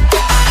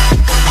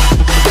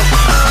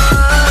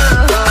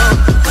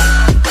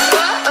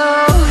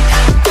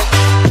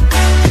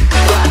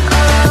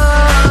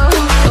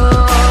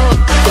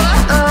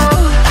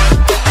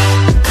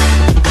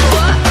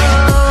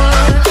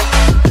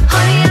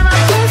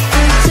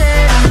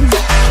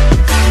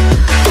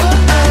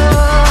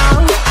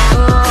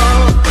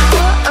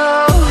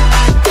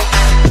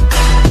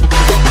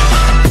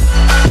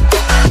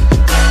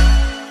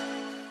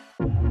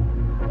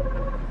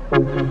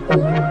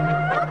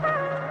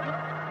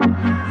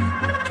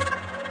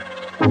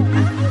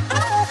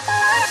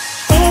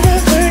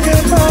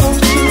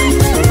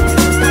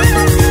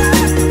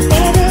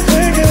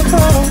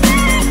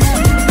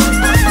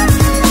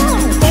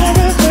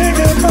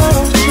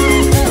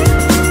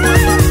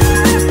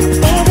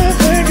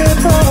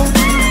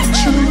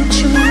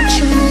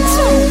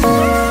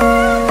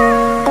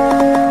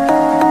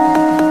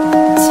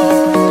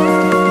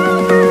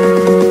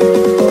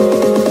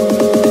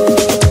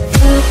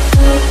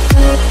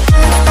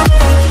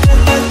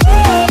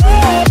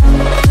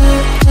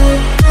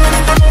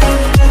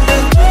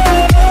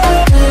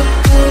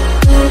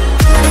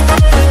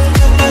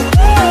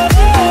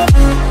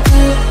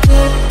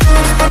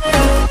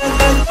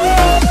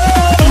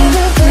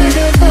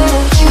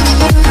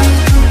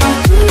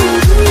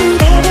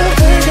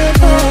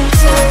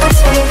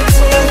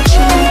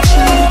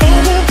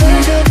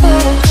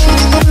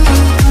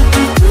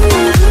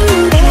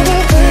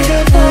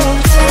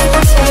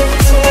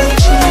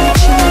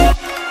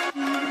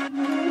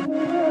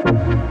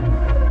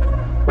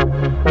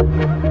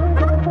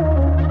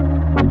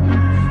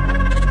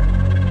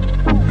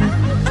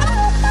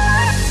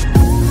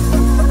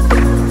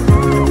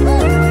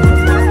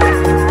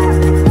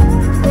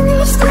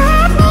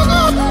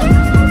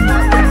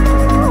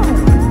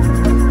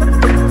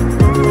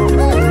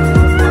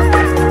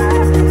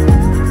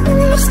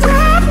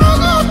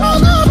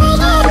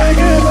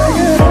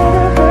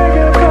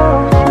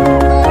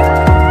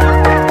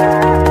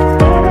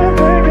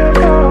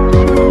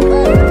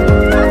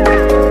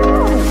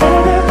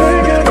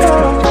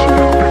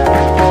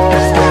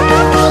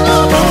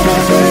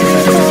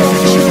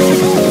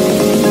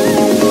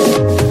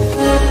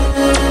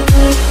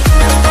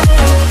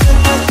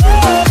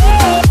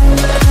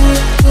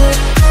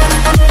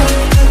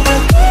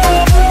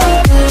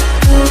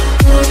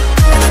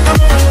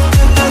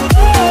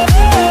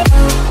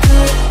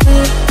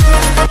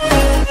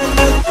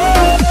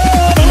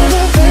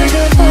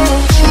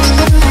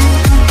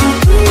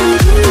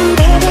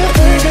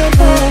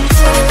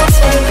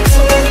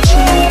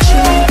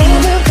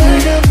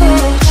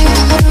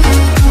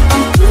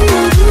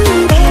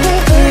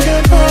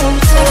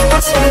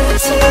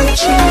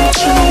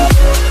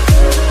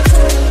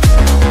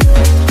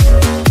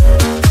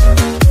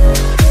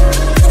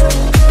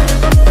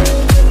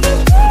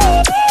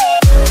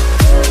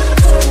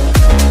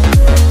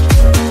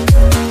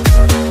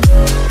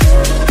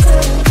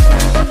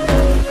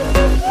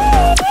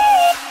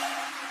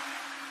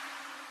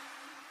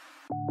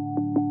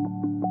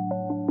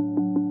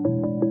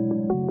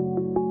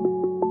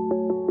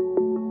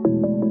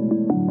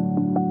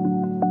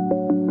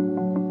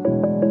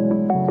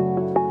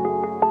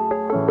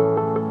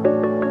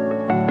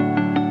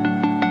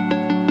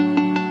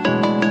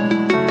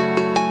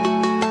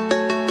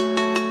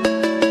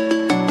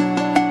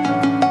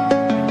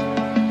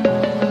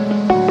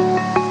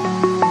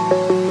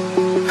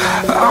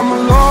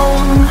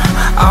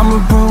 I'm a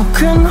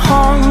broken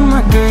home.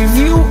 I gave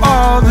you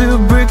all the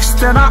bricks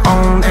that I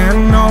own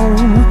and know.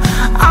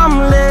 I'm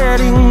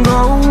letting go.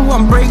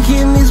 I'm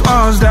breaking these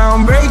walls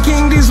down,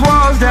 breaking these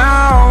walls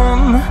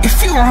down.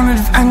 If you want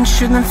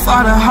adventure, then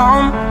fly to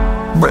home.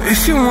 But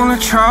if you wanna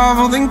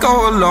travel, then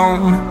go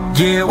alone.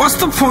 Yeah, what's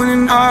the point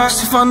in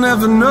us if I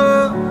never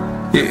know?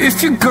 Yeah,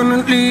 if you're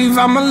gonna leave,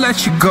 I'ma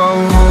let you go.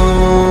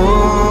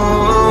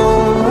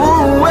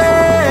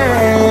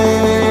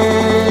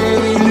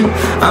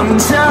 I'm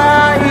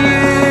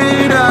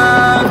tired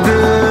of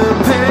the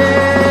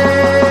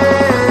pain.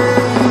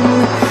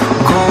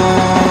 Go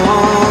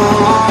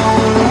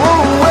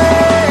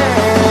away.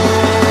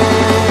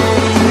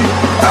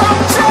 I'm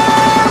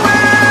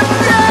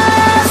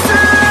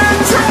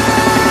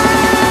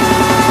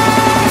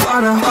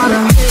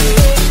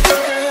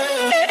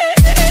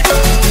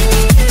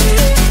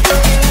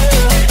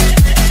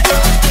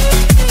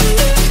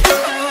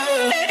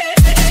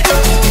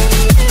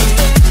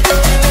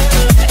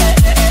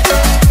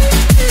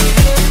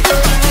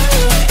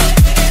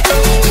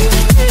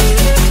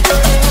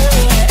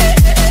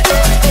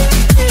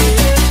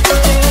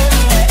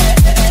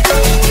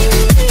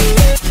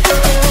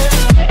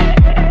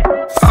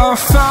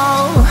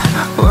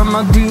hell, where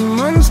my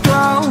demons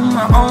dwell.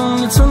 My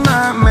own little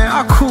nightmare,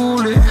 I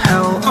call it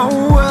hell.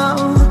 Oh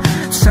well,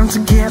 it's time to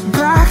get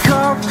back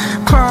up,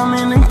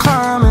 climbing and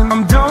climbing.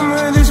 I'm done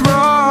with this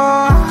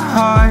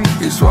ride,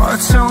 is what I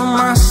tell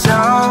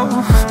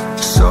myself,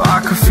 so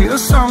I could feel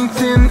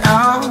something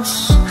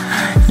else.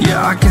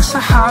 Yeah, I guess I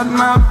had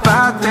my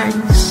bad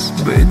days,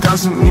 but it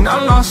doesn't mean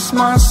I lost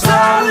myself.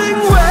 Darling,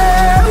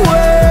 where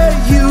were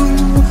you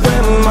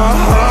when my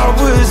heart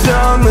was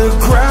on the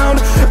ground?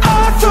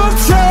 I thought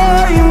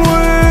time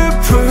would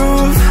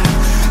prove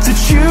that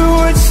you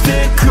would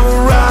stick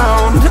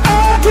around.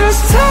 I guess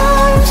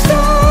time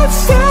starts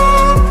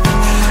down,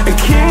 a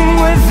king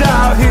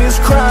without his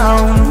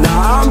crown. Now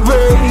I'm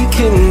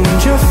breaking and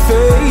you're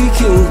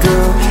faking,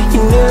 girl.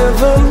 You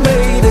never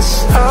made a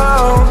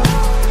sound.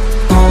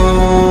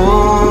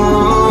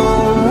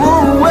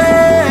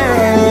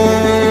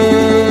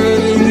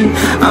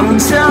 I'm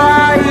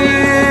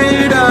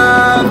tired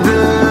of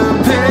the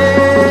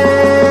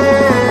pain.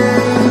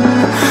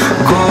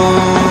 Go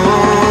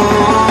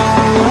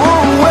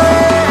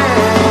away.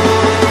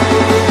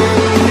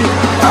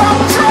 I'm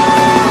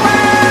done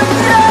with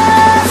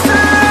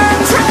yesterday.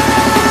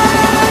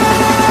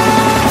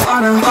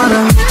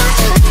 Flutter.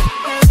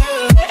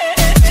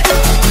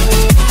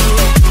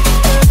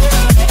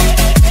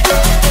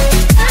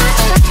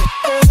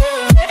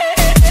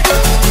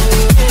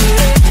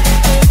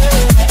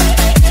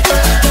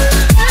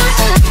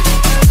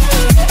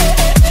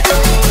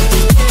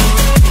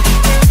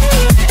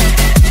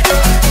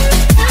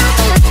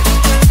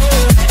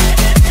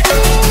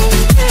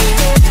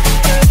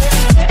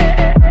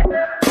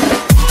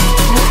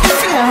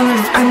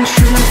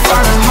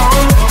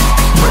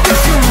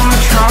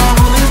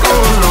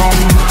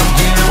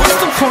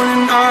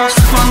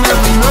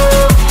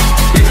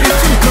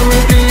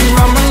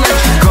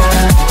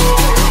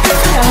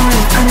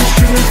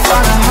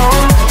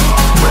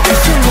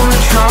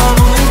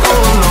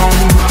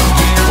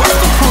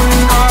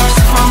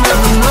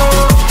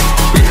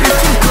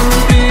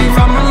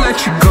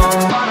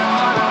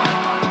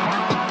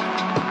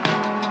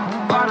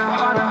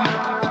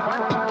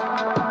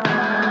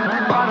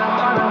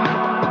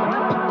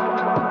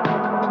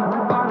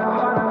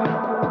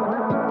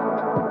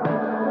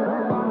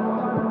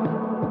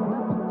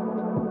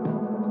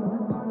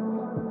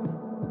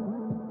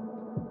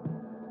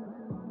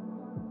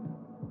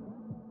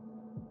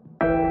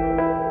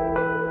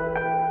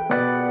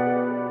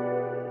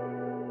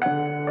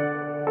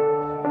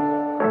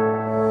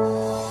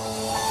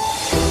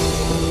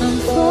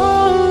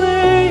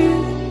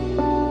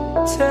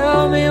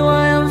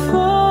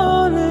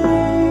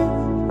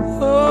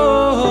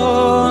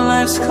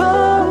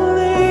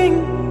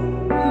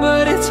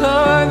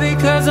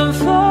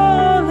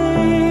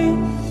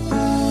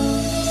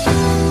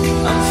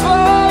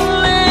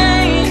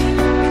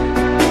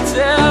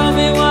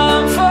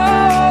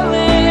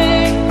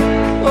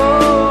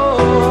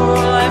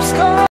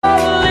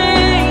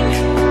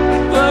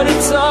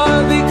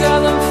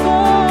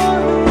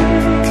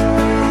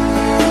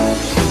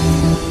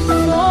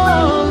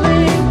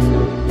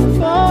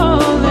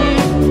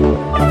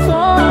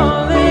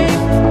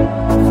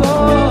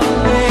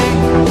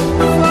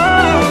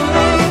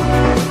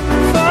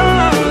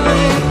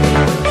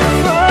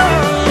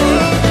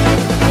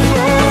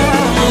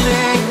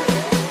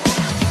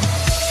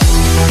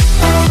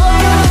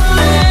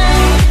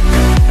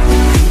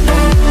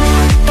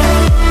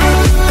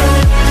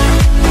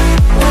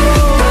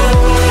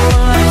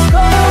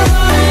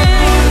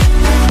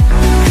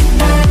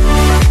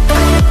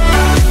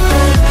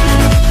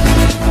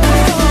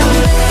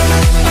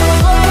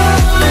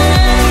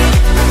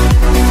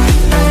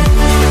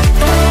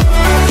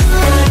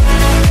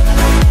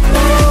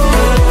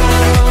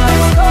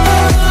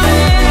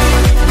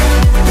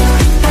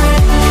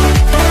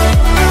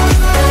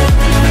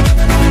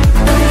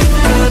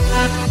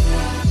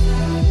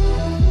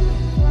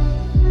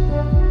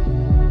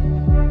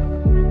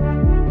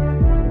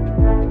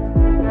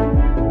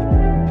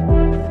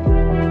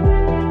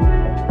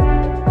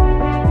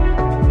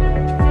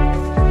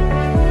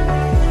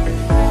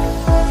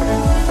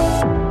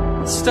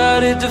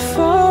 Started to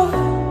fall,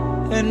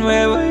 and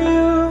where were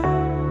you?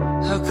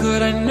 How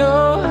could I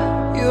know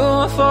you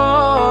were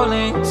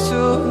falling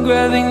too?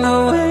 Grabbing the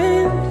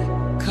wind,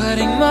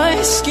 cutting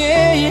my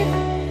skin,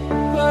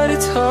 but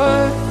it's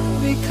hard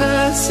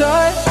because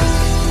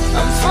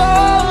I'm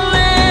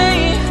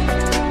falling.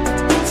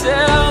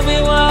 Tell me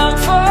why I'm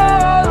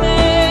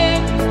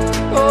falling.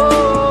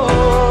 Oh,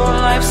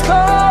 life's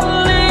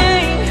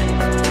calling,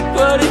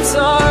 but it's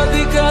hard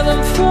because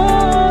I'm falling.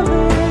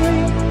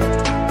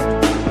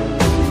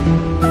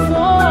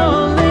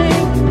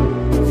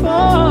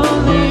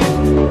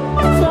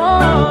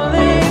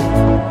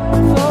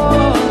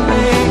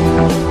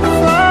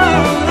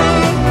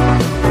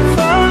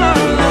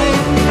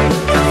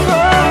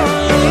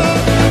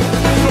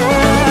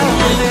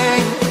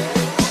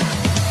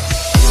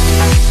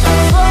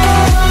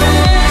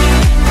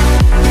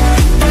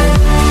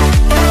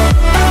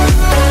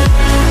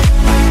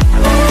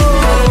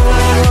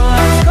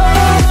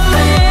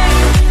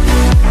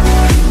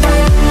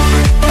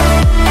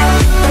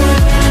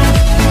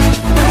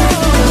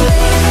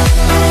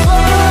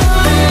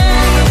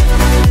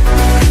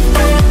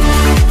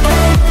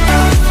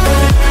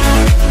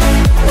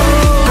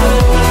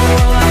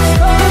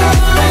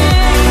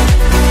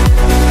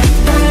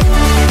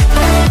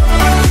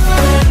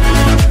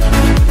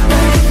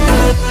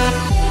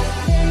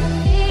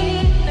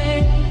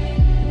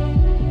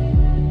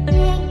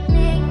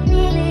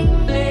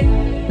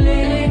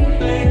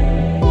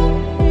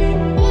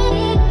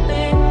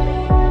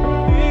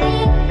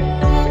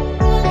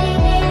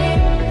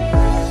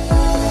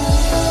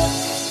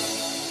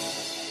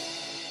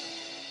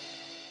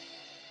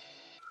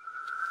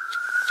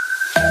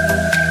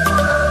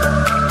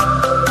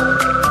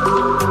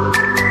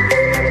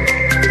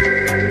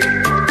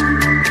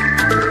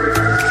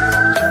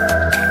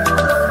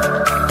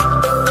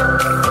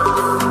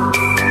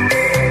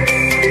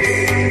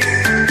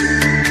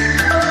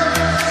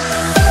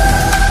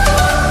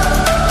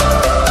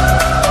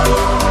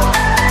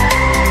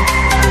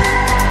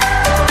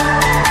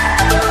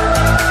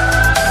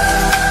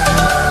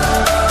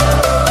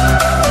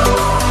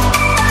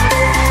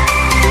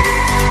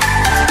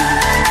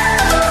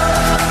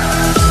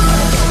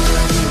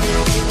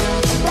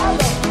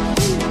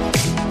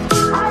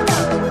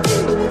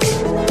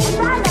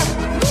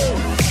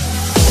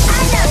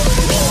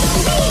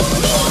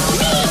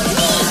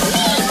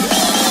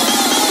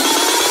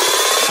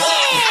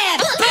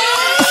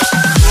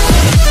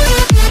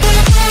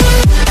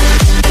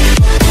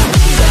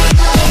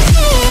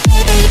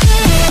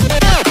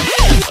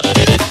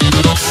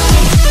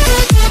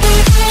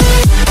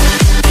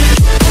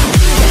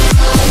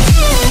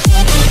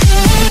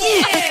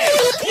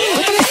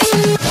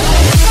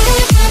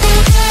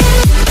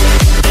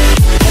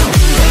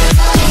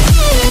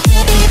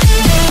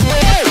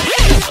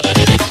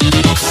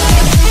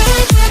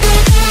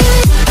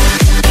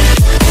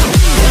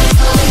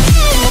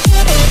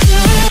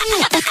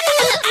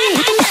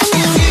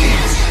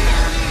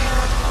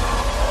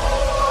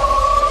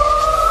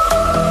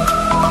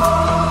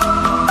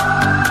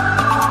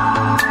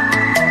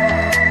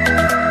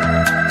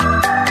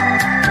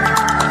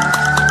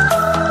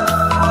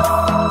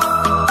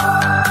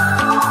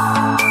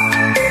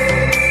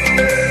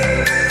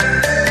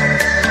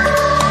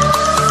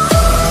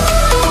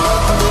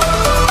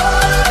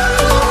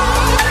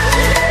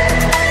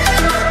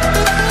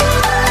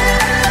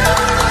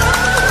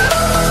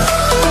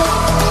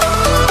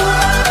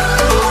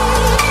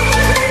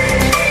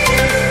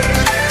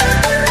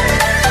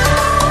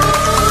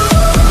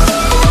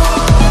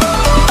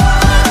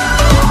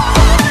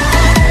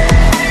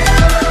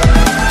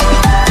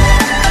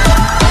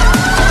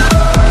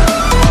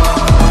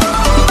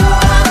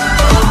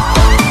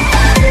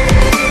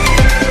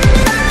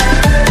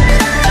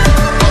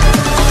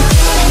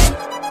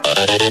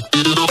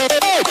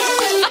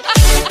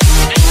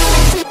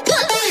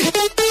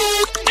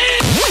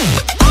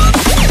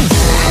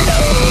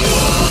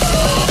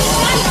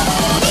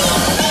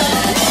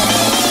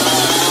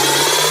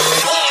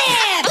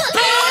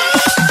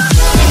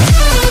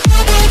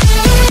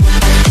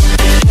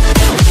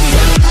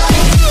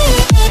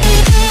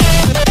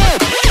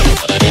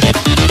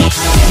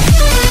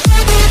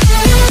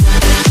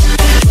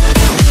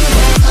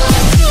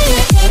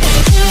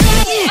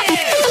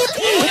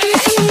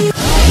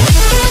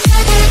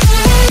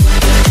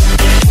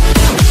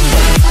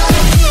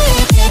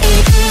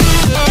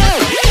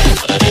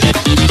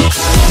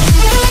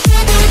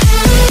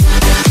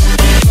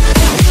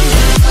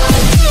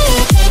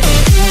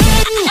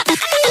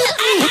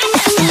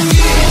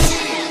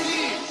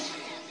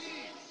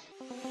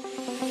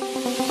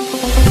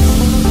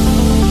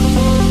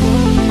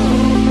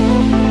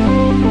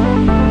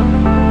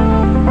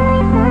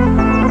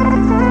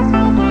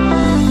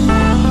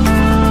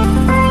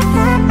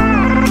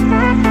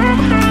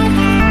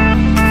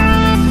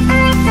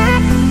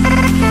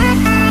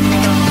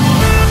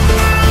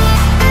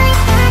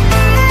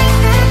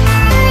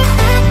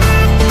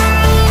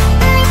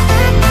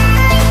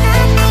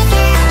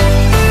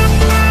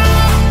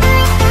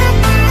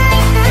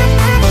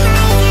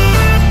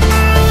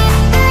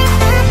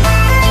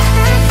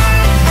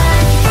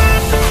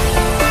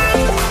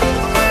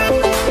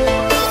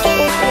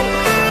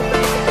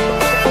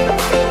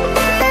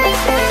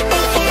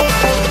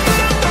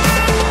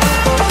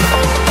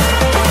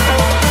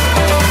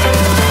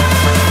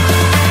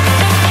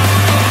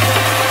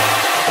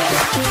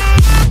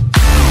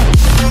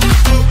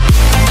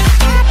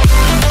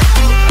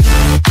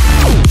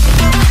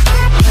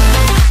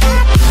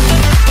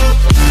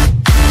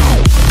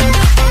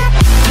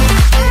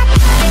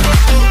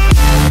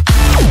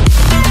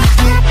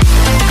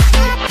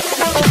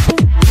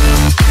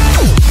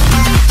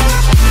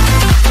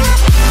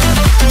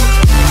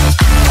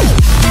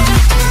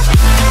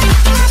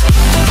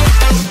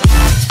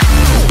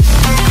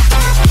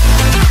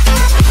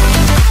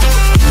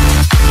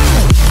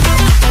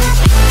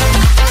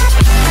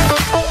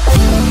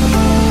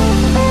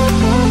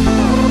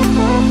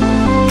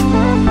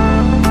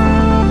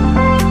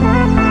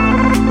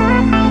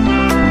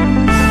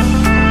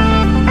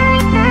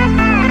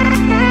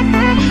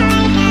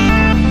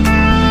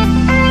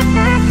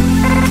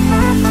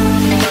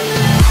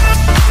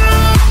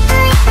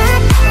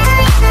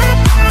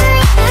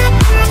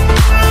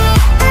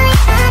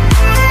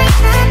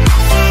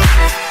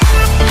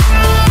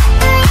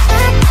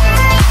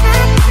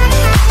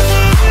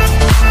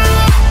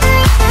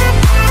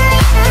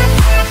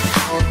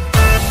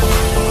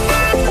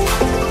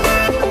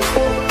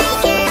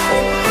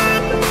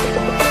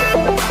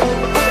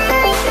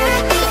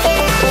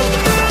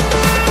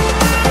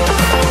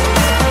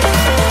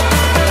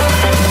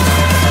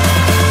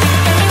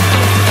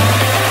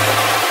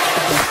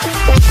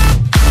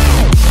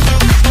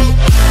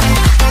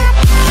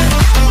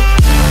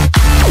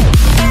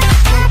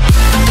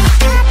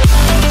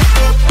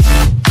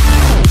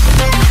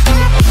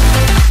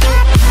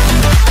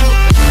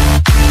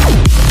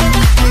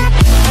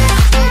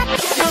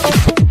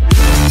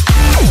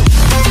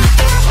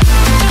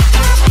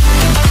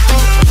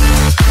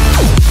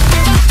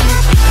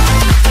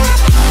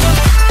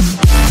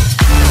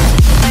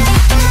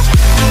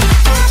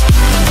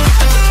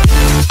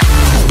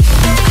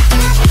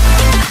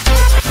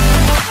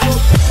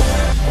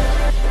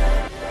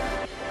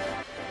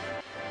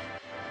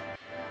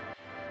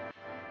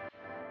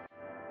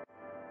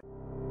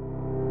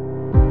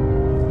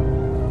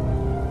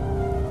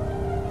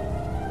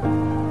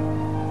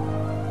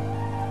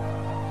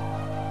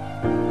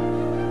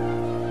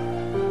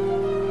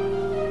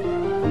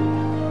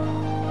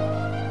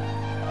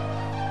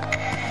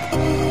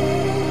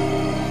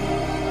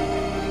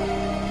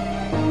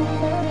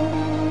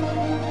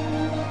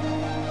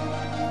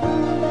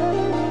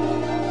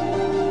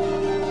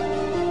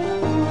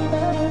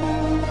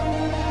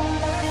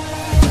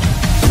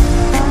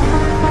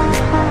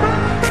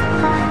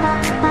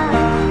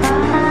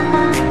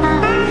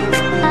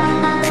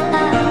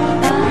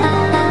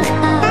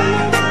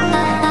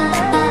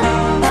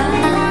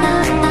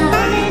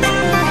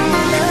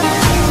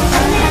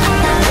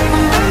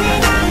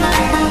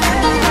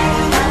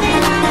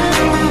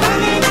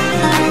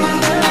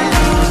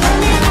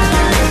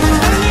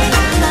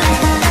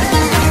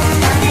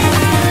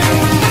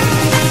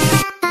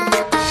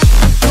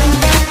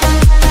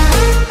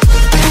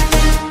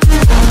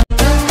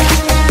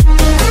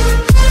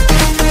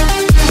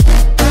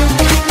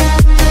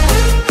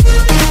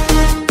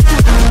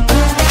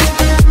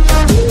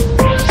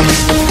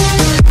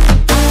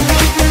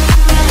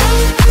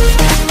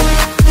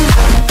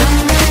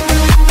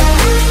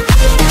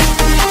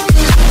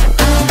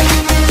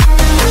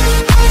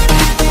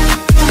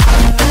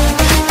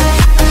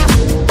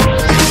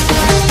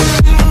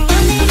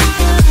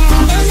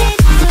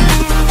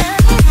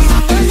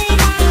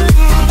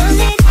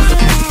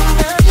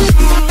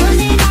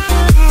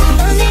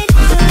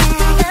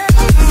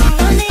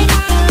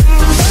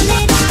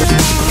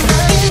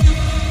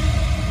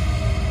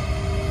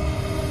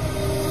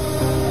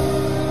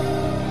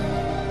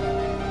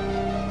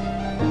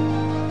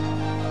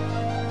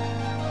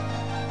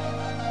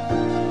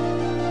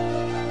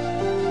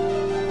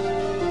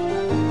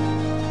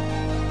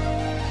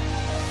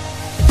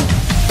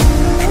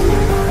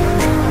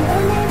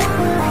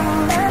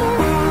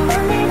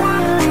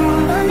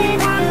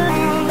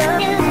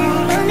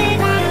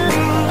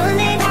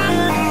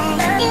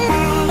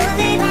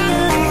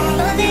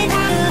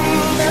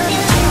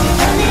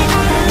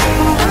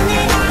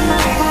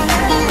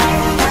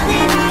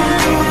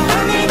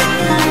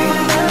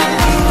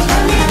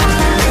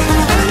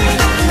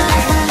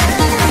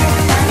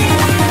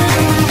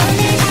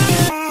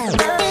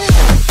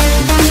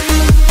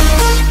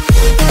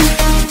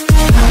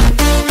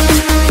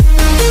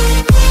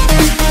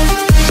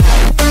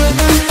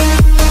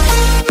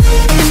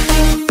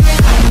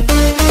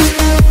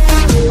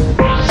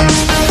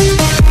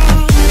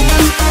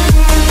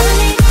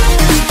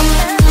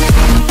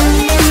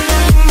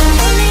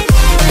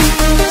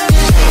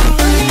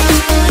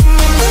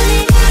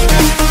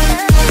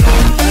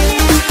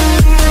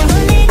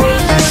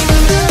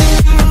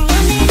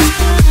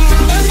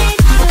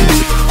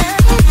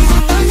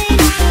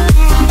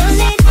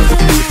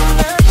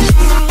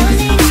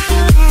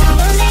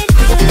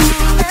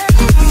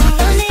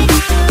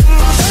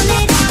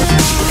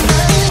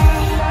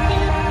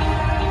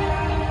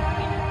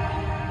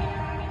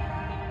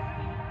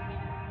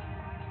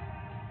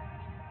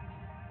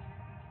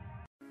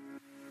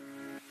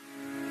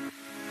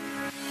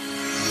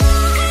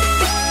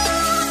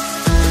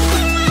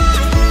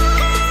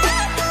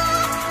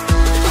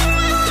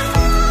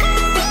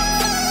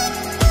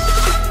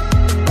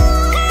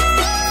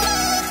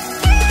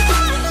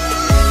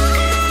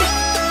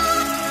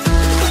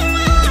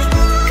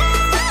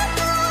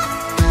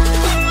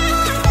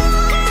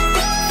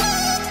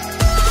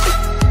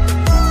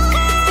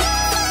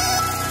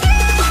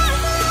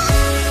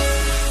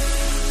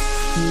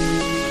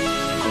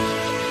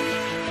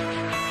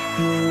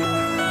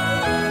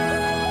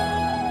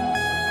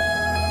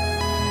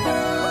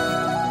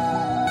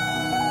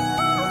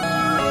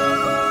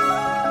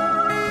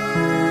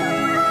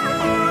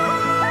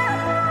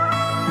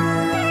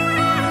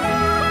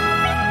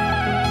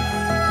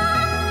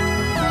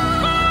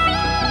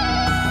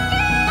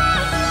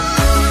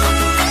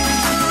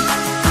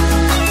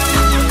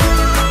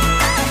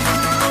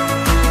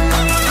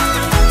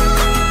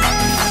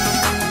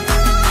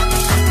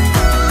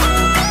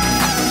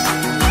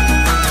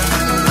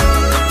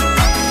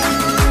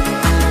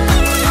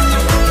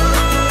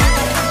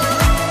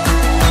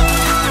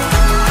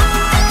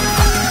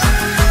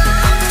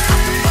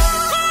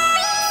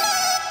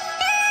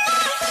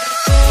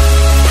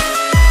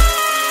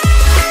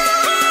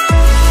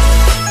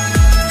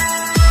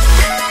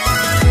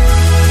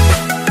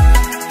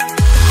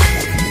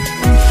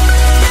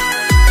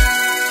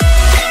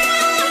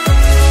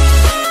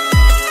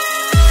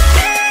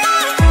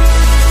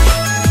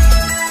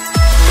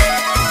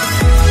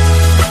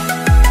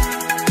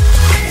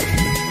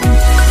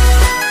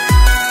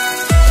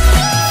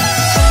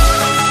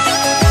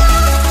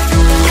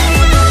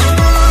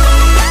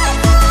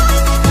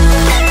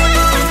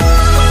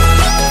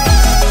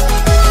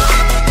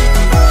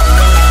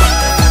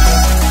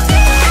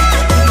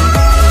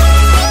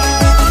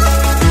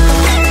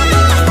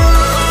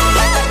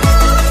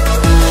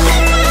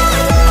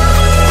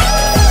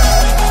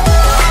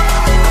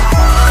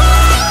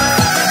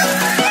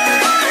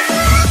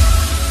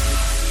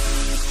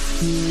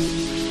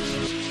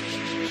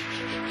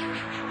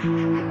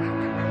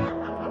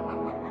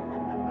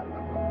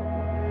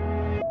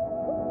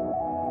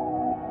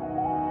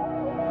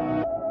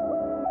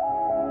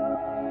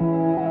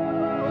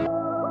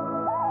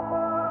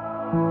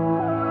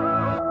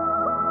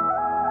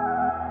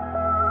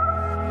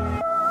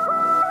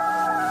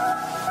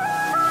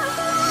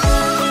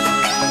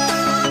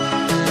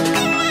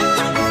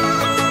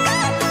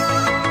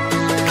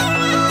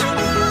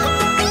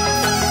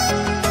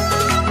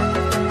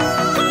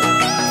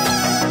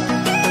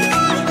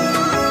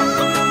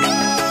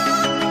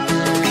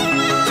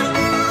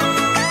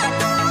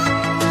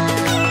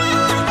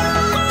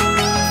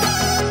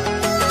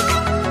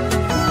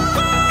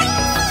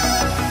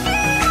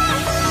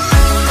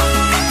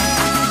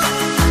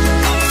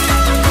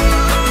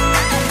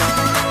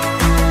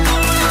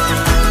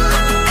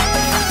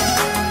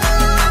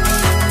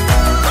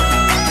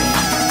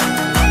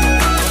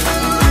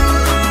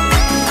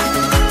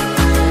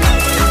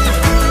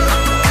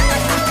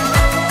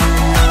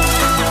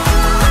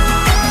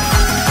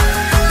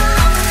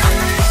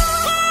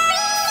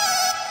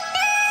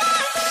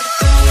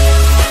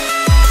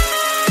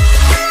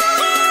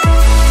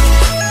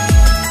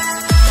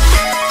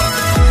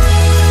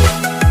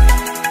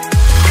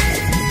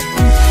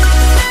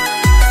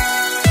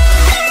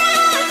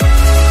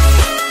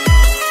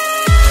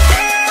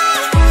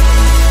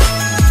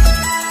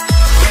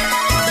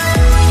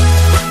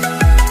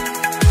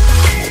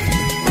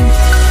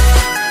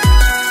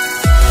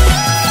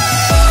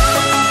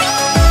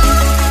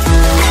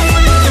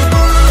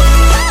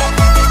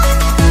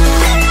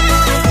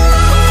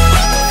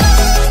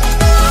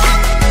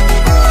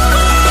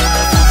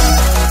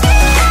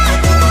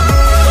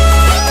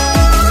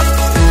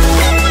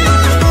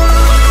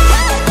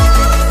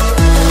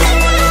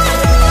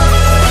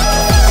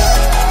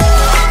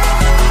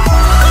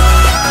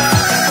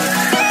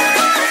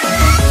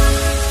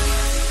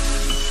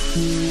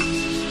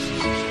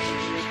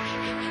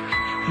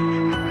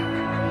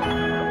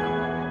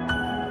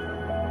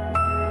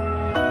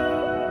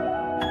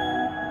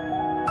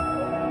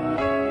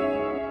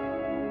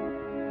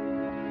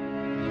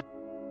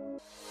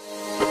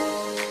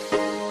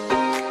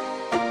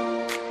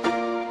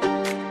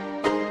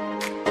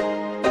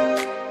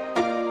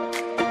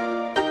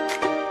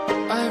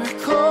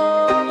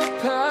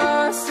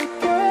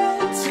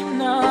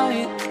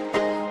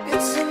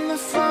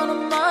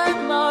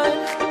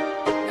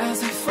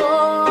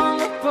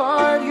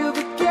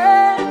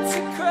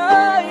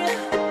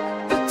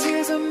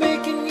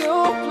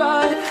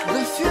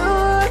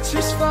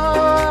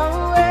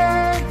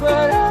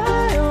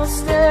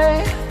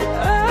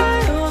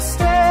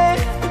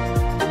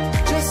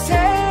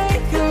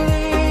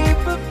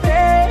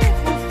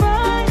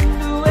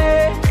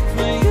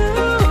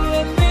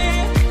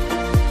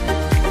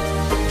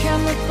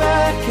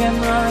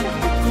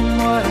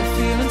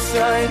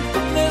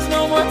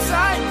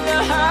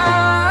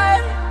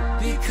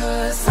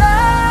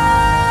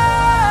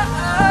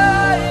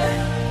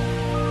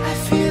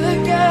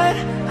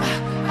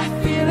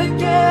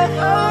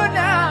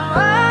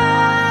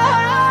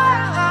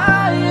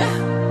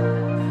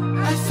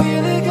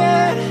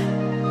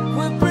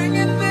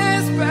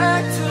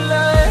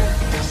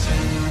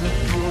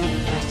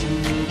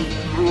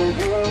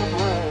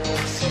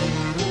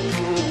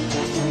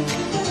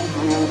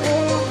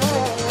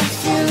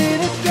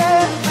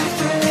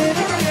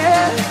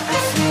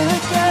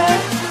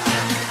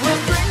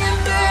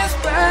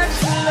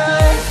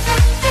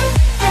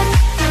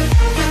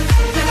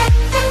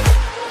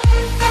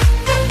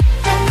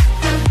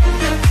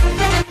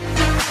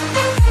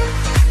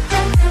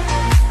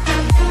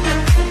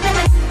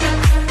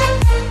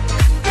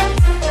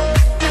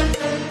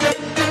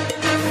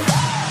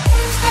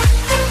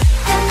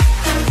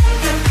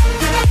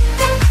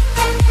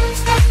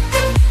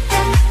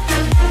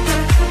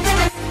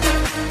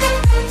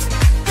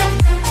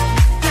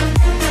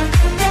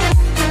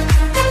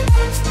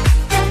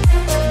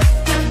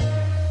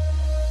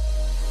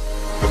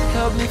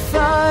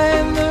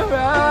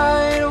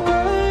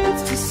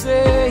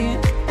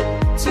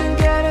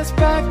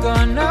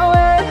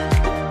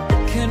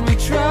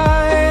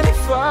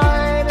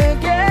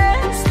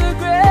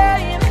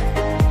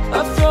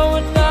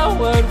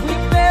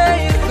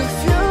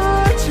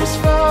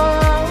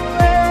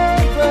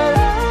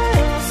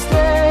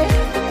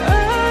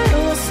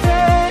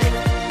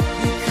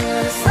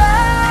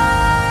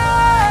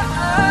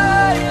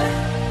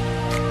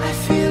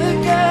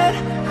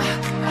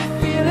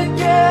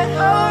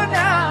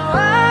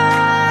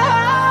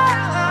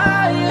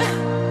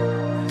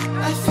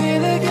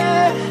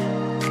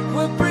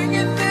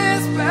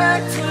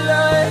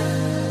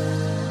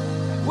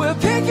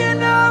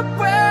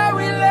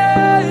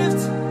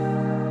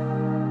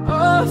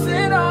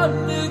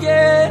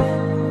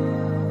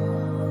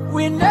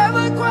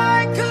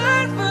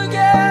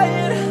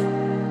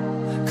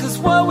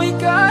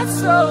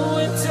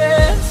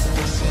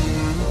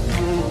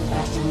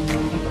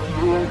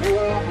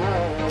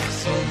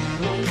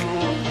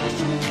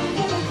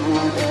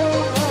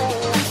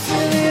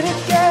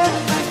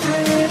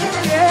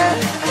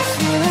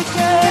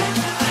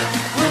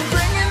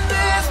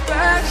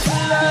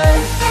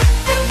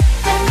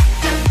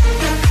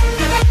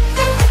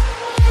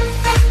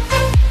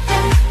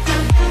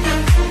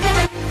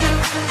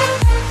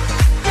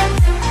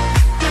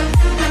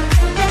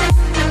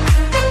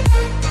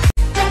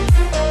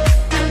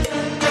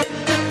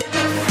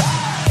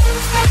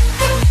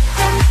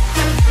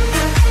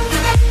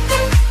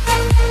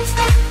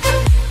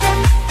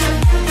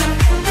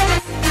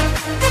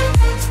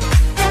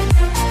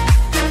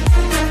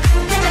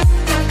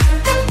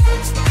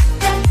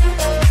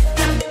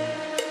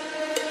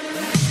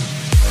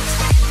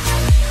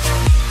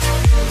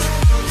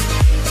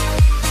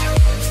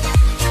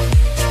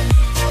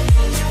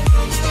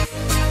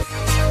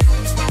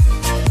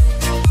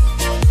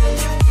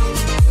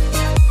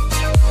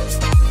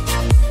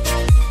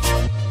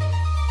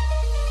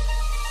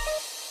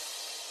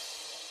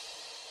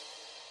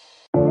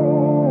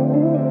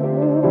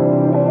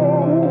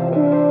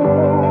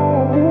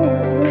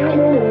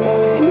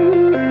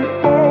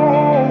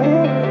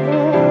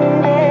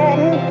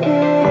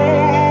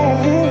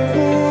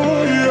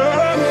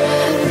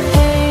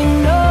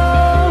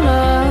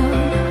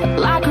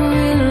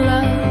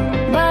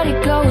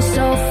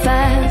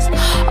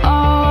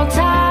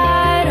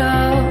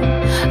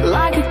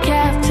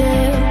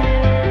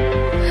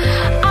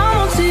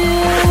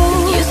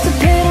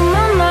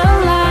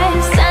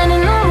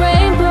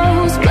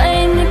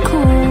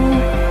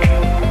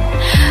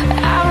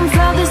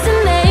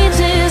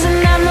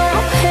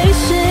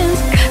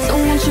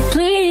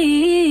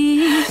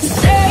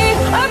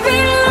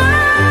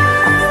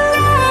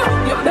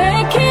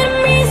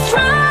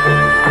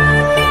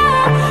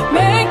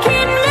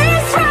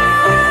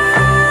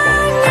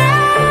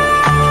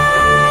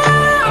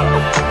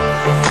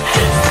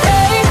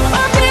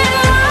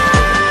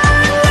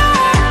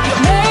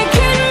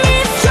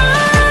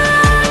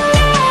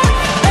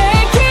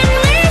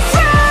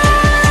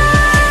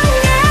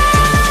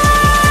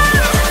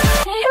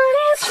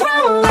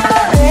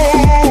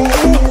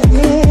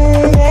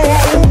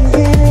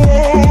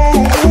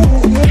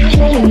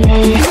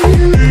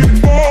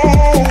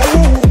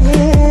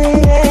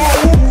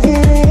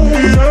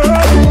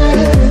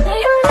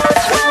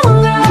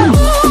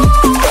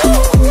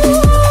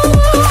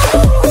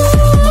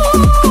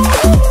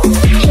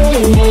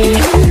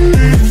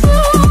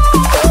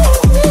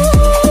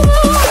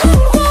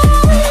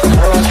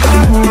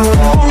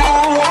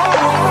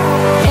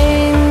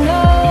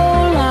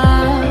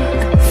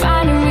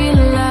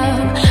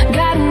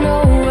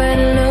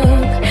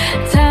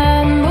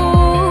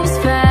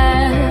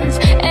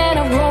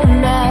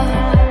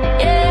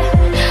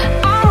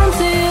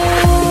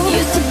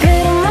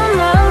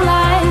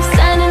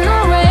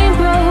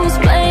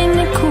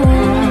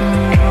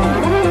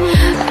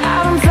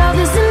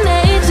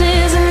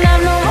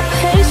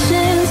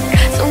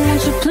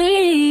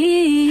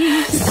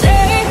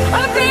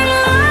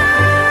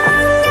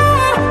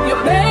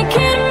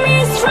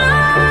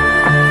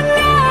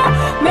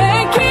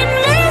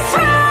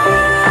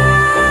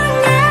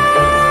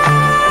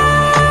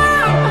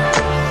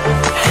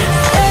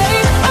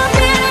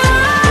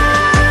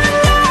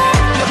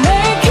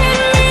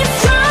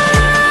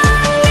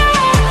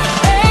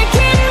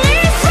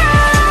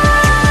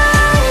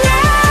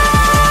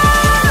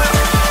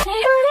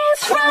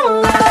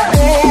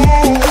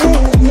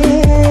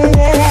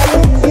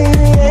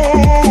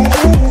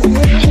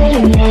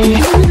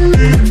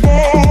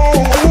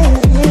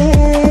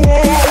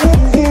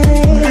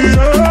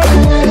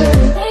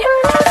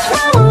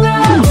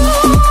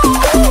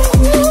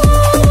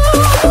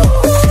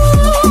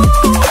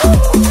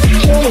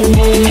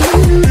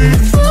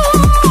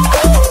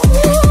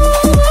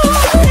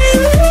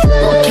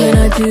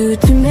 do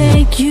to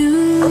make you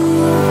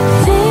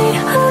think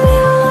a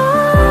little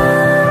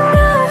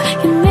longer?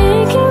 You're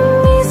making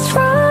me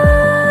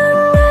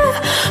stronger,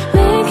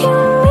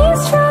 making me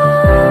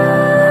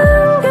stronger.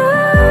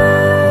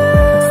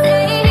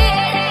 Stay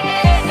a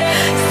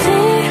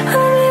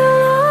little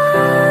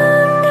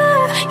longer.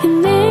 You're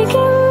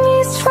making me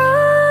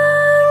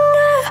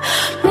stronger,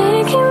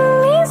 making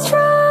me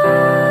stronger.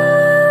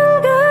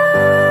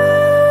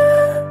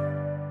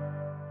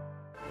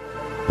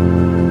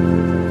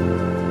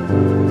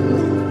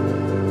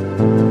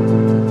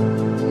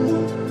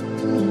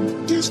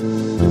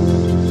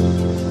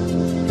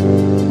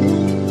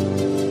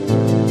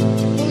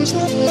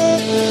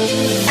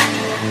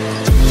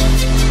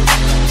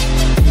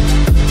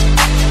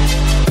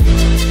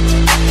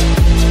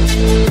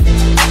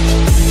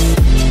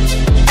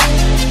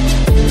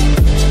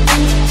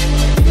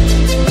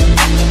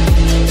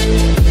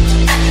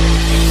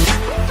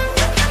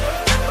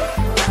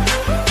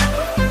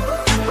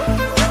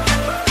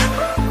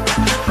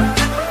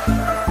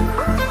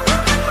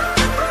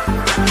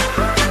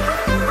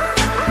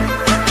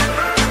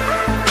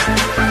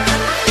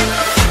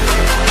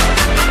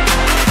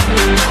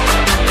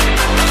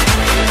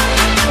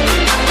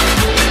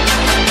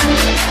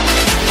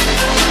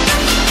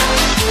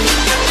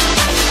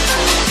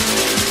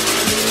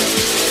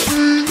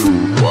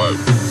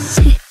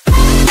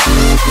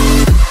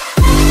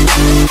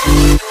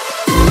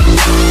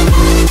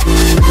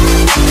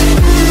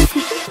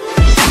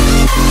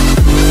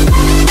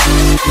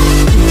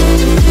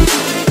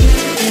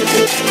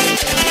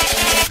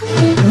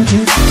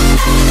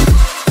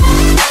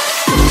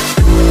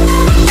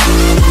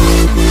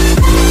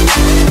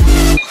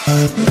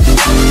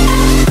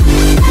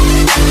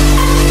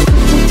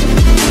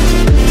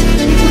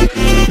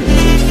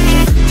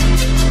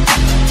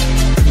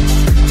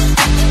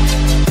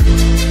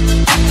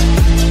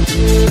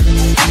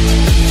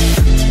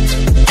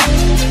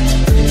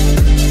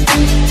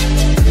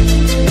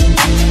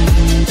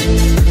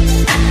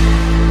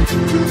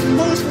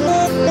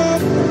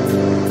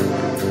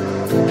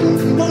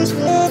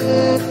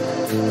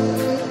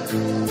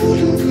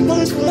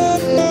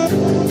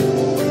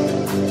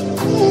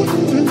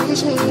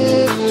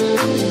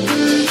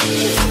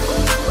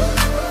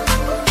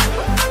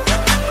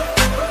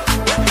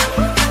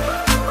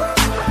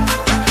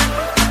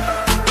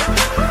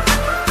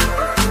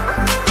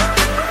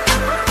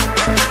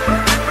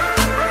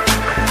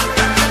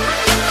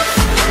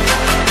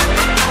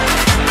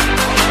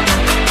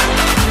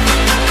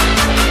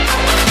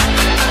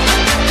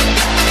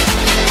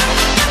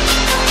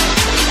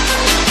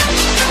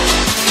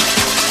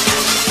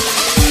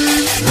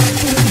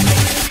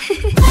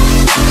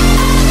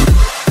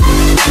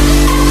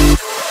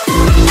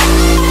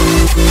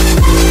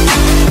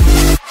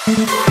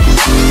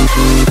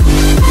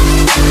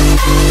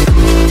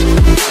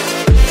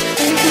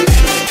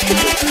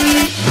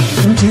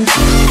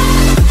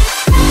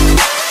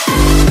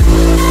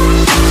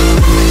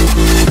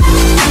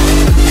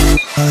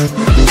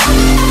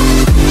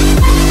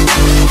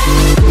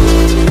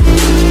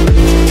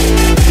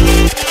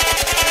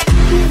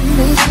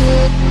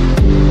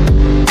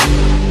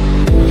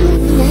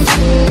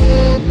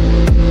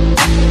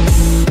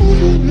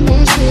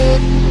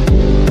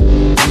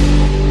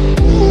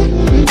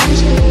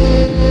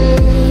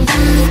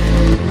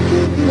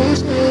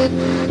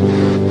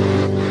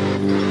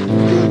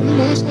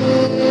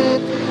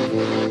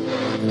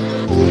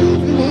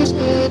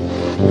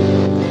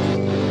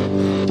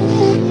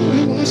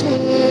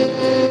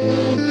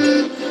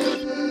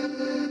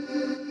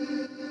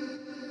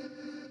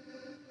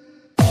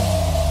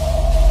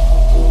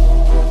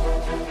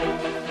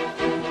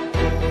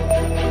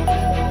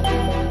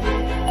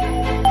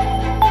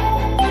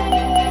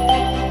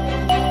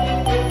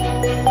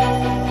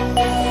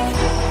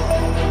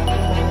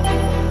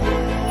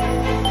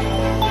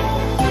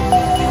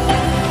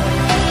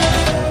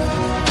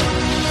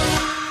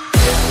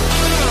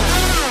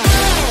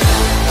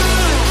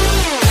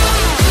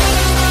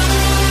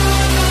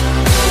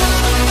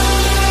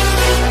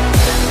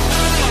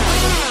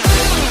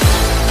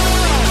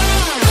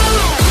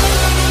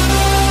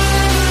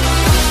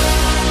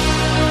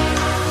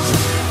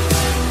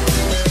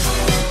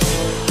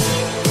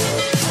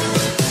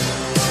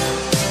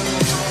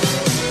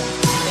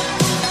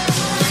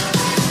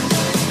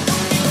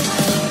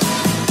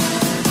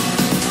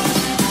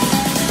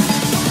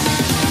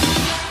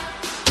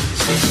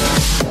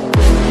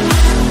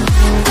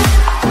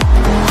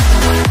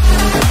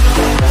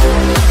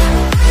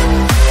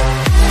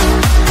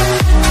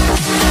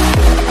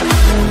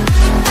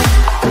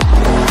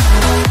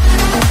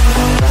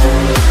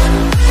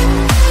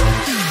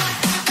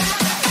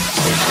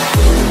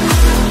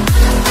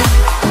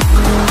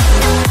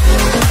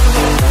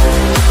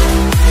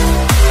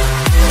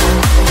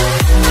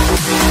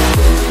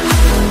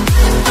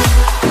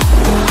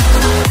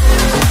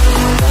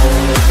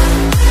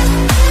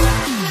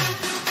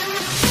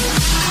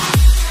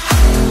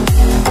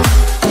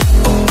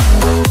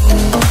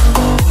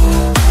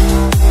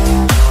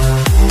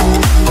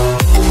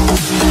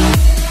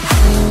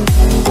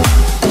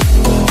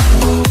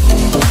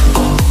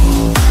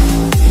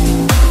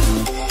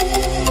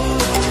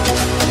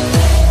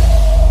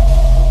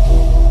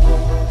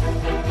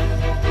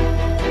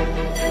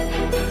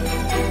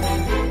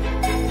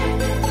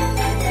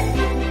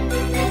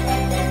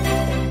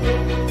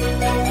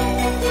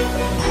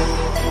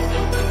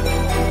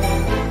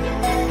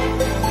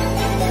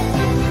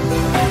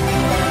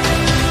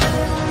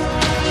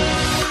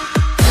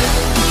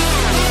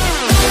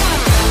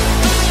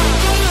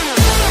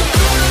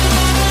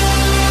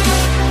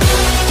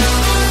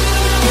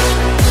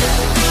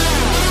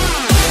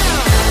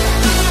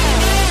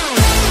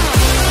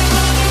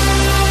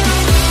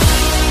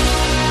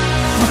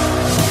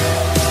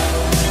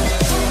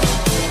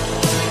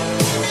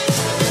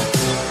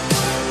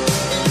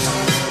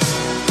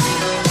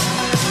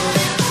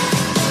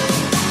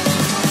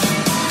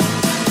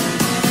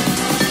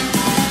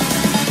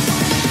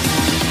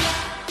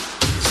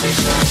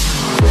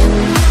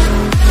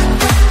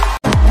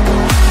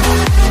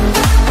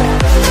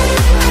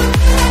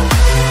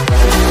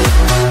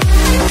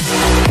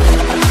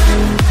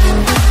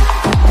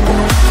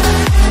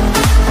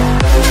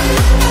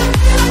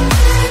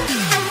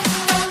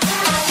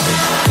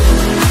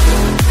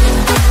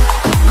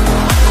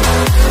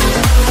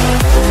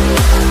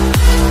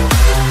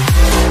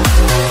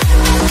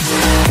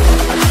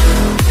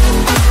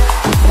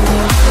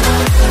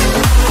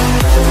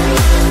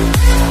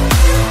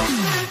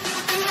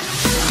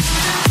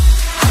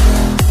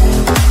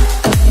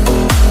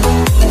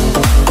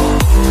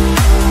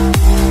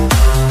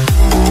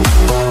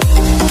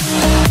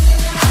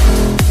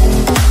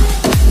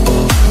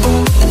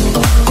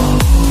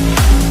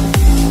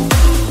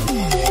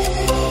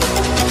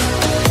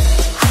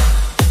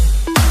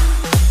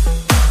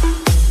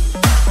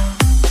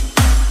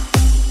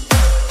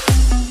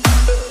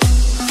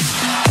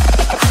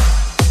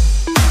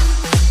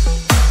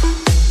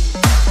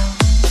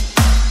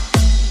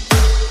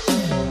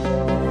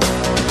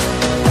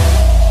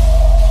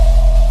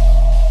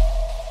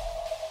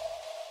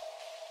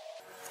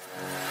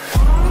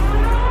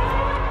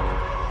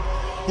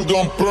 We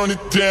gon' burn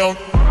it down.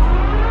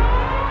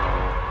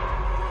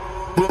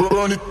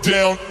 Burn it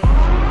down.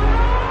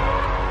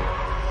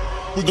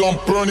 We gon'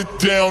 burn it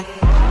down.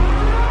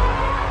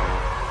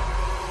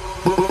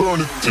 Burn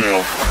it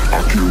down.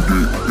 I killed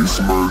it, it's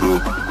murder.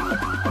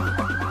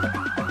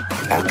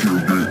 I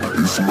killed it,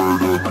 it's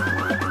murder.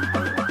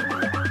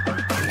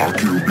 I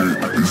killed it,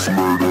 it's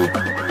murder.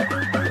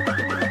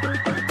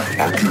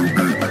 I killed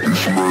it,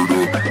 it's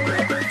murder.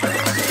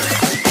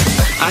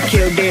 I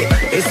killed it,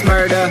 it's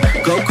murder,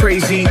 go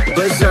crazy,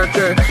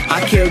 berserker.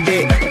 I killed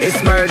it,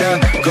 it's murder,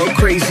 go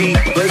crazy,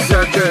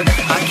 berserker.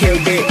 I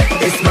killed it,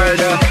 it's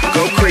murder,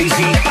 go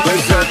crazy,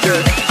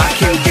 berserker. I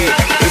killed it,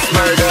 it's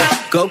murder,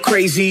 go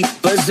crazy,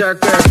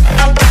 berserker.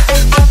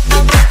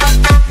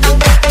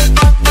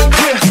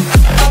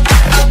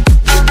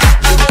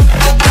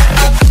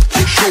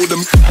 Show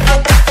them.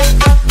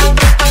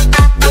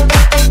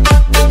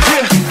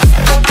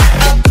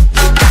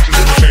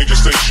 Change the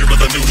station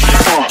with a new shit.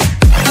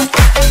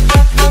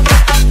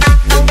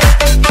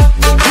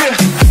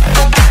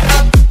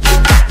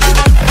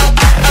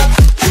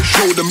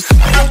 Show them.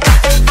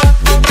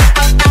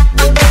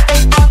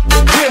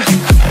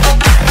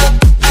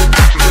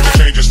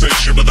 Change the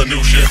station with a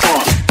new shit.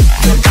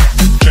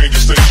 Change the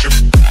station.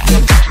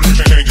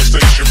 Change the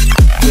station.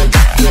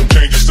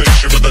 Change the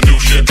station with a new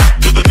shit.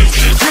 With a new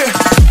shit.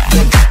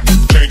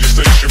 Change the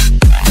station.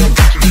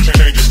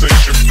 Change the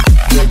station.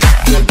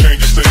 Change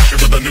the station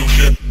with a new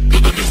shit.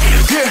 With a new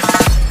shit.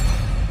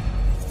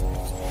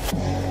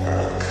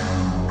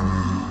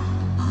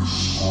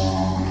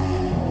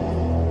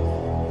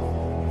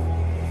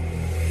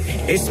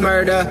 It's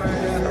murder.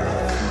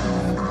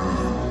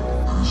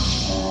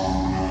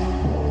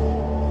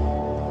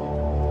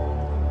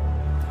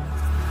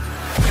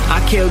 I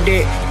killed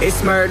it,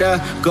 it's murder,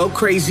 go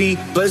crazy,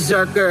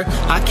 berserker.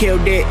 I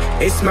killed it,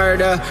 it's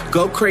murder,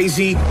 go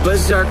crazy,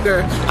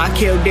 berserker. I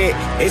killed it,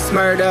 it's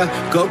murder,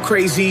 go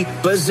crazy,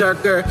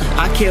 berserker.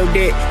 I killed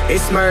it,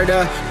 it's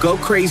murder, go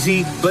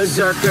crazy,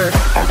 berserker.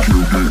 I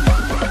killed it.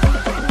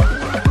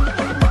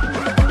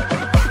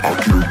 I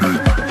killed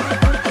it.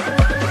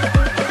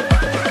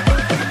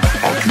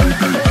 I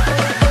killed it.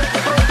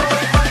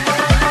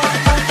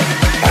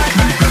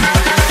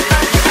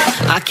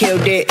 I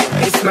killed it,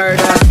 it's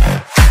murder.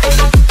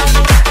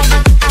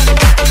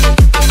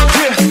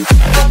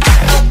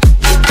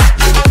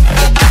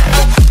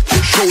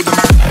 Show them.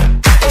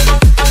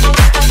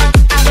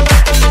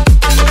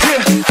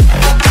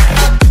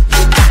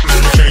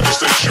 Change the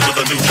station with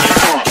a new shit.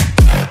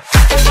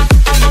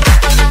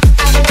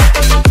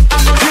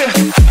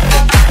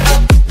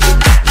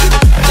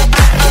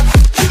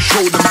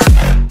 Show them.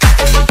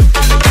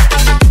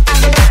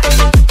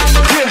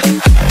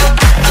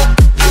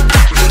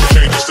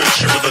 Change the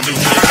station with a new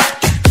shit.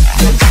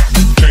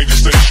 Change the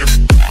station.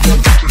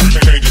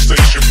 Change the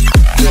station.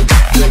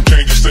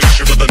 Change the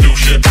station with a new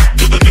shit.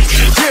 With a new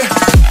shit.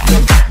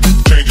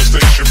 Change the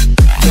station.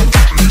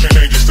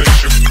 Change the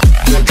station.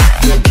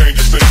 Change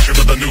the station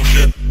with a new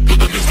shit.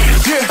 With a new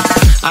shit.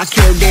 I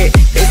killed it,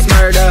 it's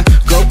murder,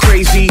 go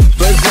crazy,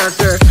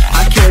 berserker.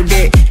 I killed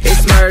it,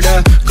 it's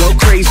murder, go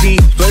crazy,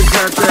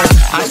 berserker.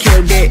 I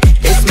killed it,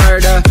 it's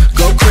murder,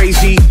 go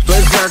crazy,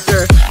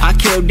 berserker. I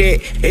killed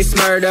it, it's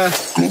murder.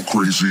 Go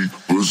crazy,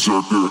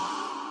 berserker.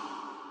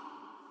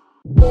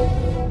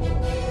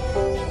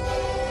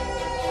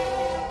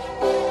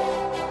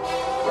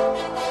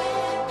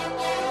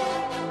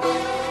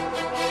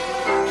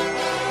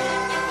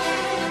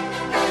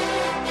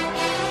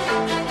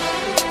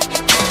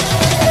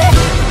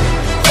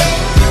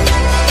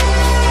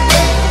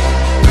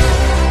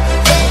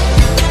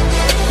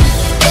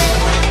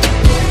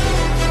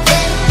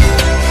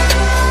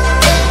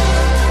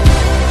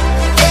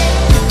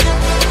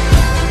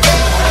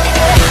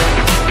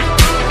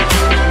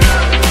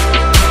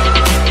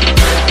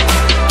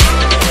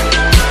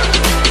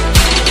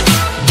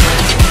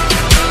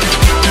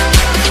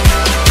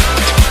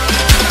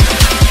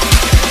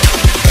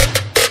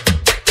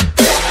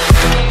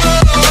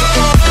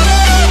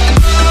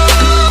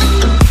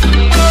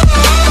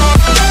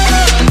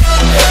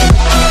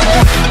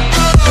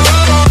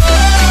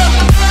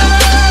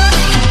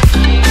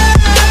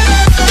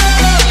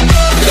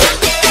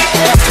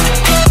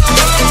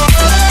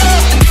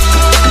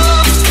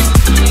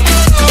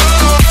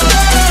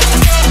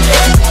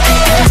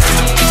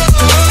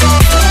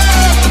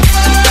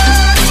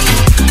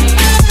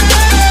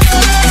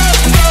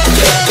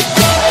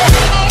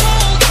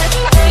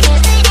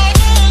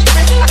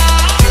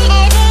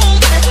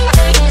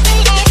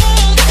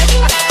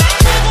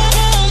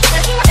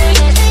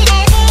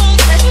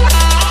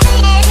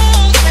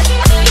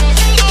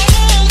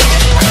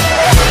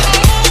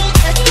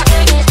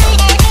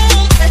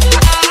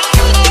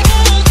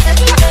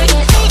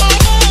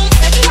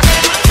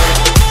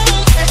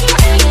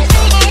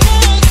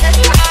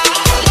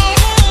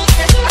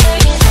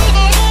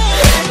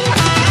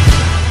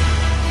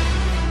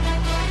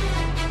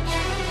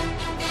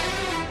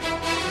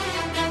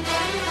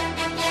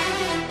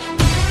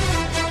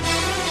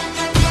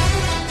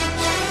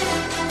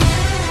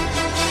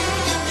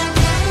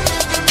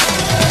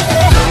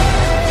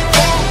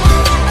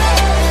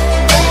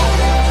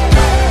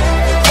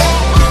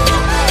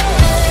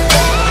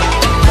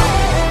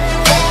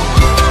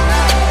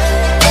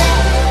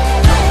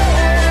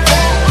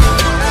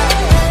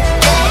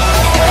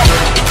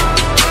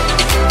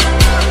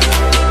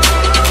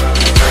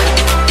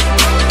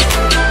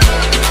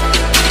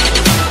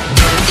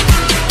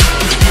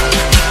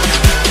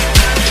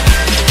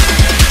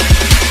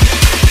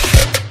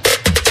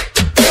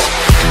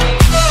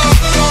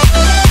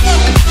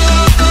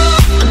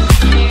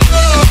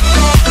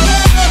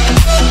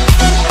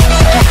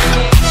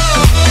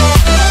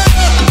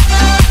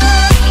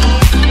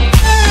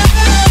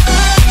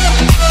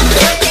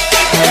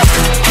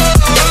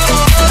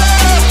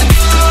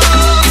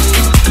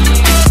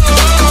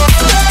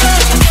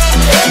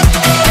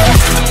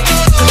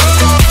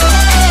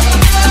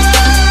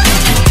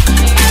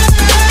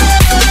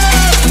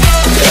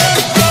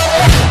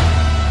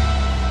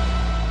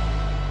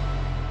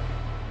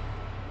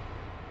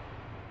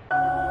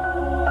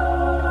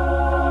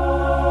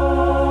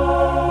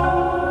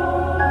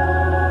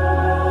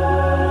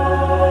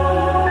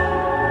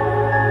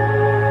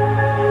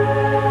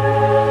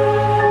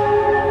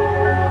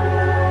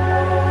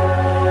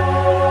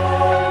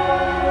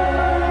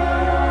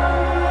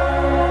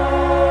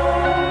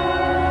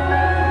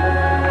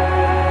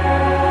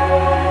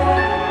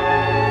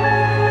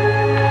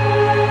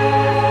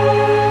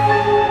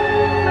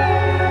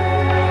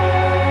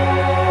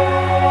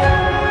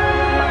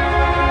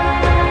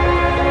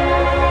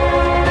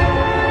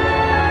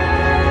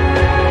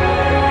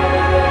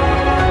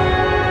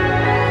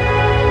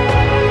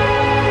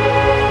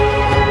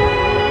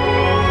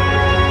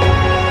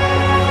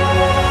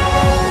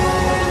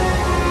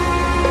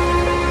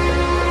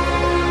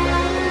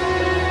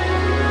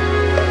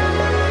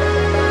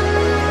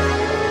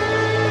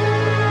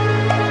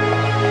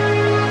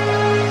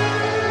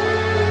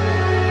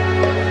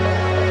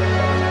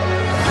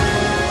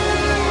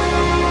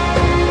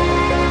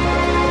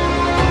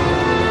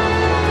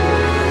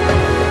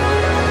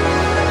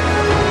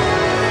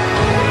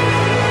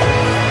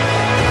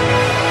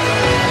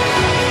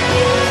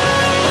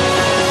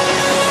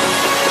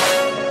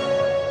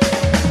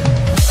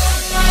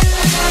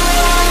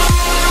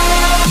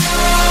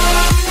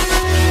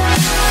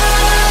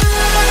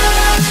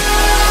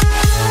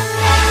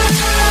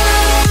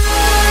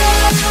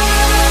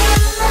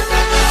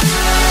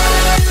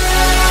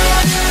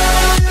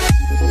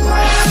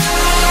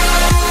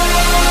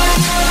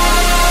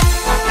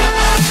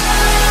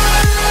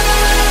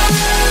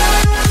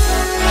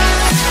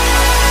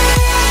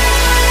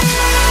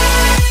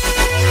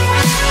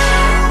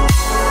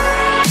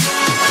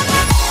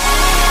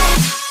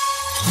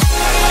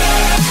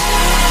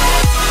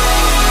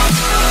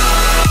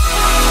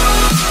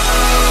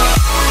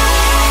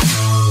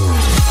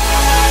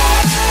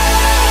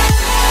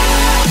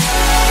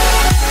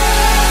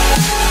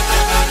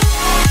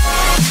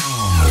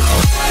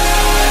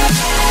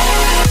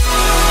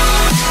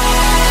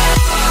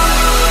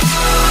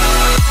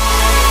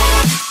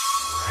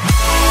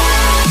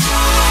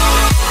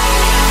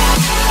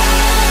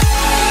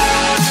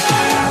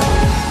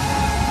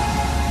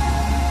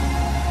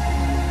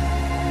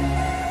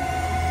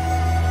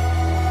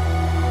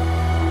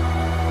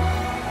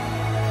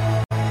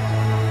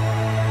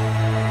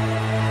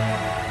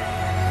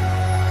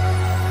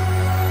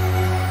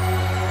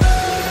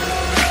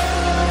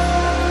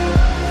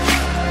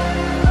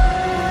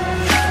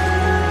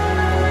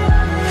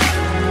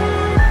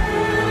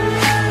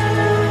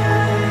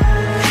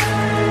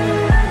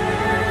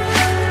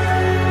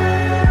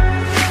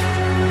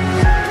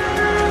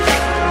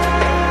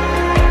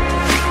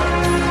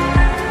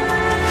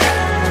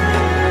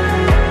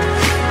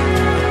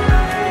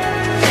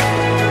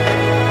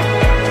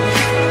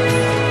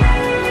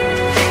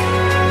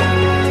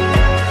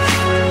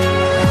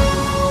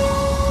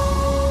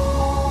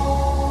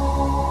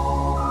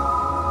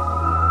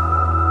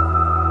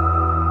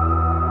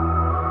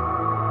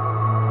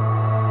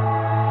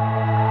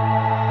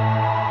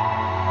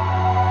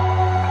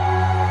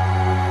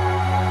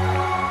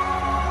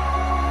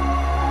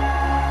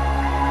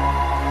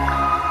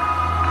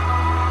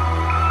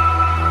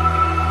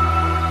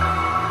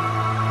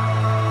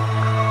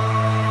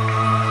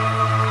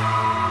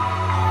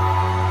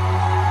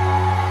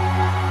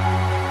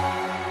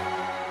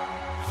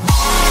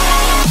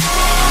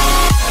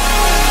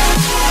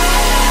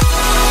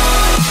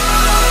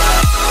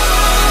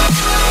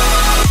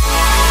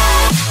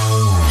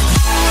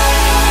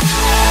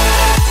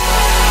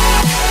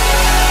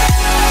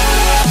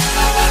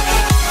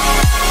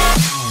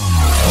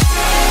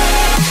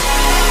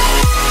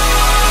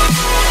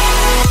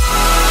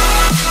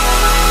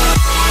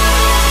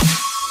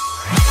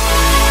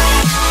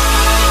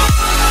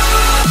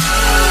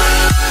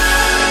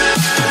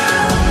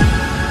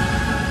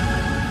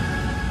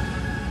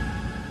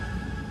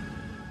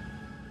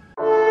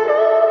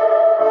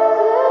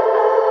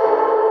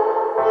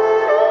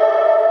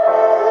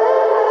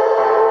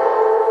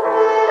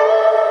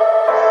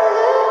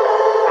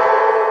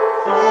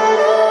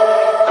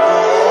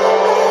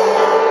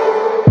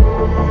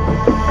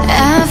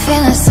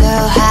 feeling so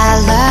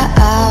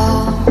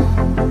hollow.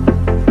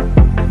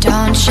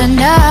 Don't you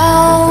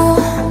know?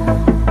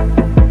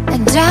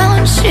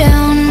 Don't you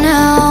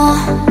know?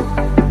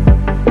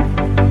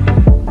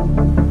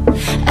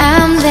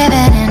 I'm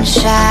living in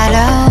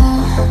shadow.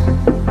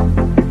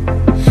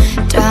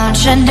 Don't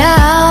you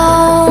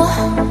know?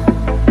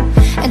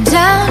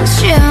 Don't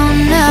you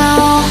know?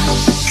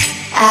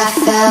 I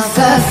fell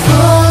for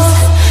fool's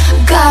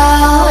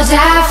gold.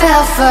 I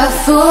fell for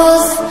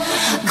fool's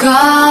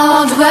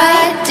gold.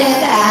 What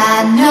did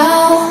I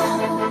know?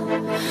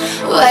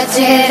 What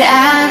did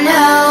I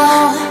know?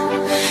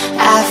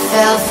 I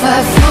fell for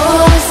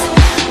fool's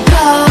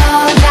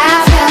gold. I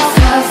fell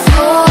for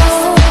fool's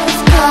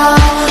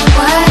gold.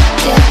 What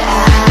did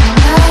I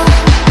know?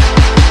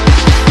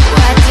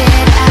 What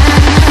did I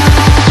know?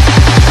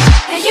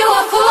 And you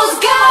were fool's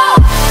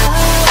gold.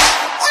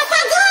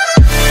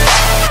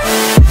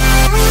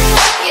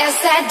 Yes,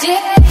 I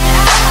did.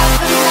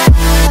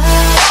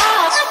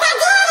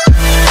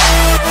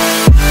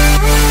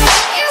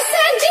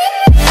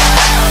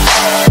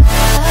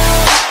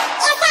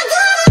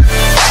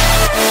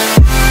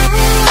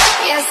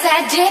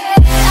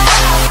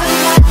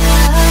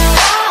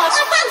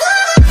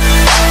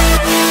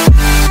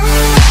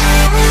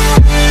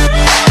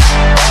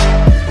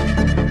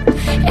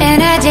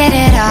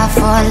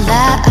 For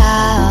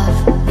love,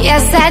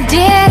 yes, I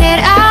did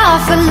it all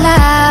for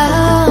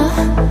love.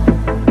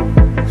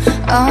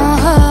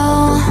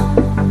 Oh,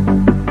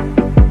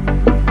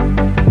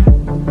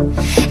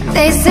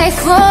 they say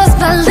fools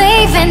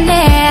believe in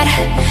it,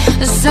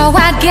 so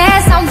I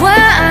guess I'm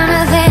one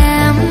of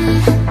them.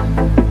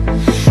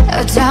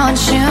 Oh,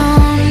 don't you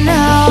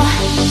know?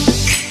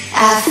 I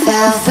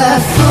fell for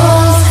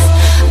fool's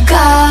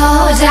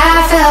gold. I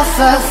fell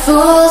for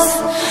fool's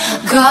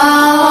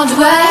gold.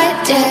 What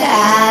did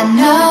I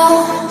know?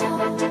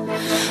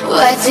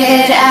 What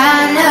did I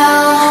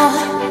know?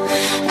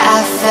 I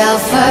fell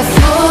for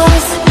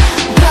fool's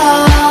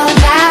gold.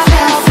 I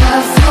fell for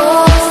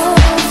fool's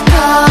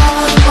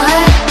gold.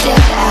 What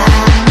did I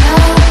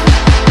know?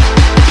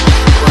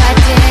 What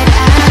did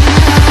I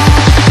know?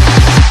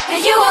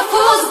 And you were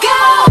fool's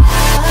gold.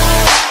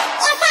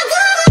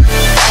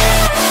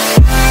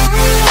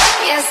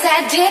 Yes, I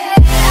did.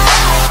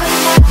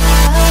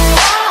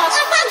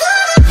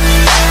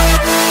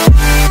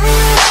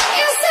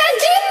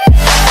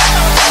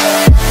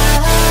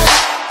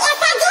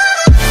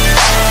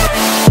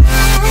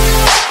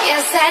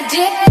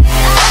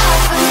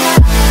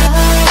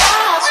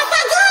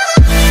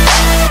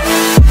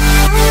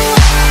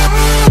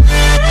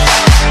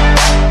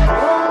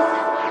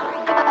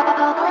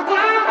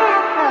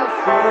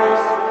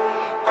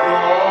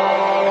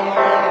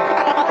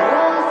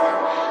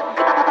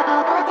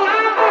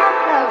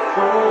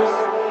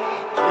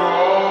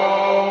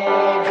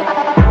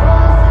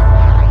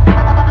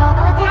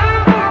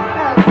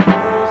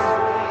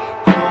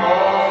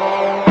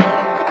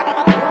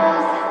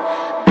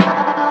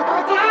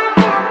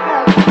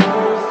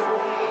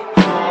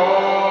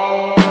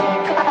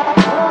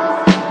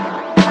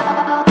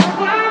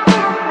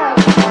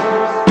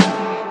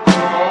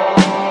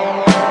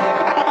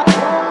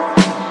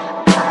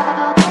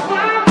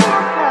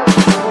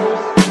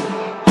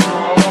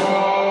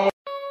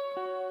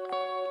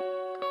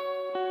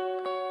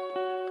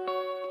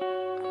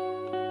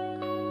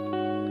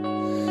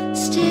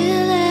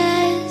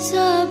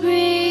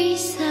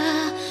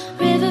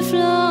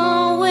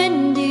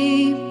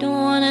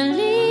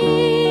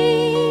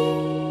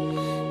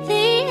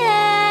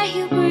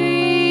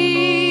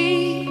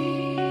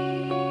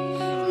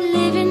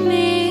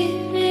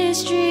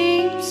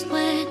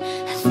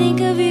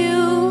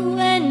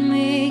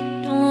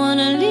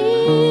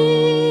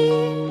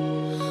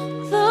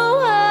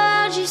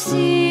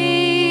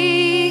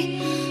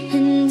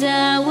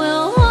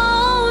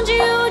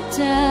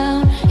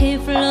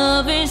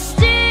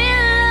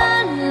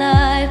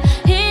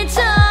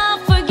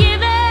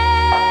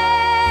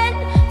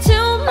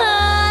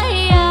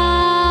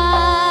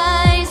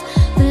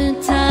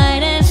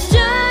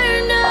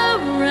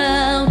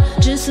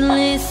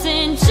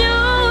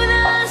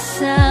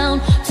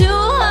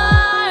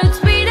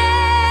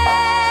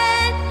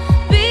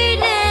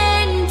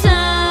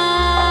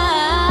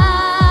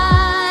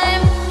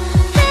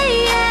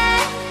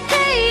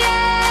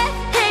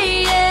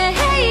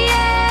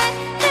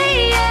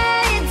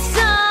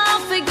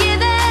 Forget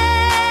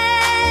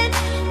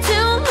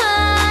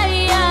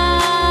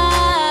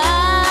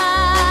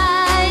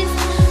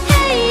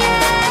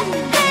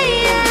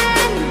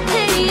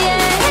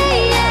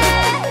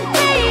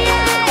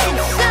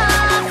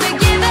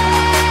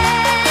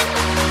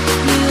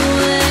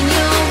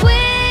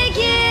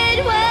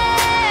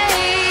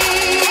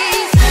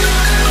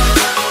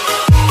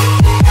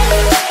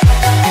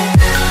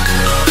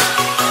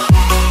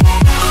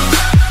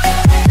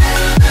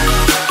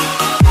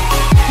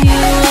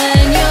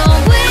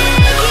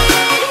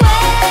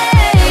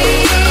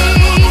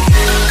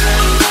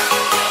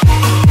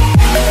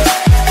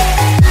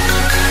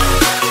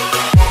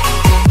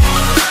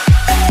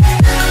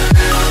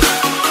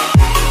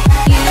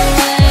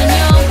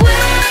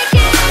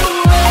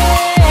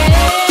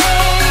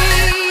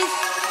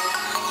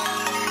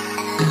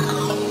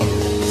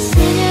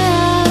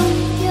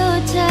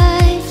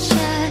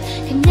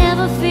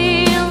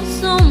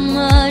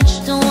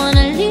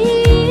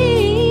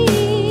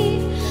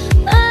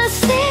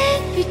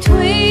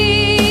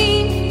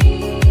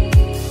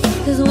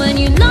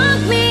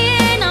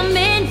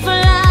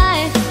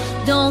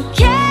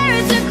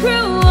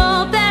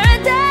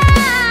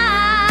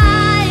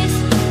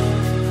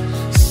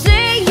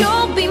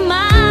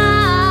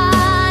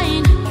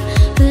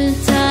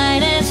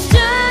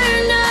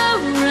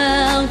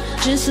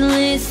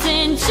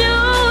listen to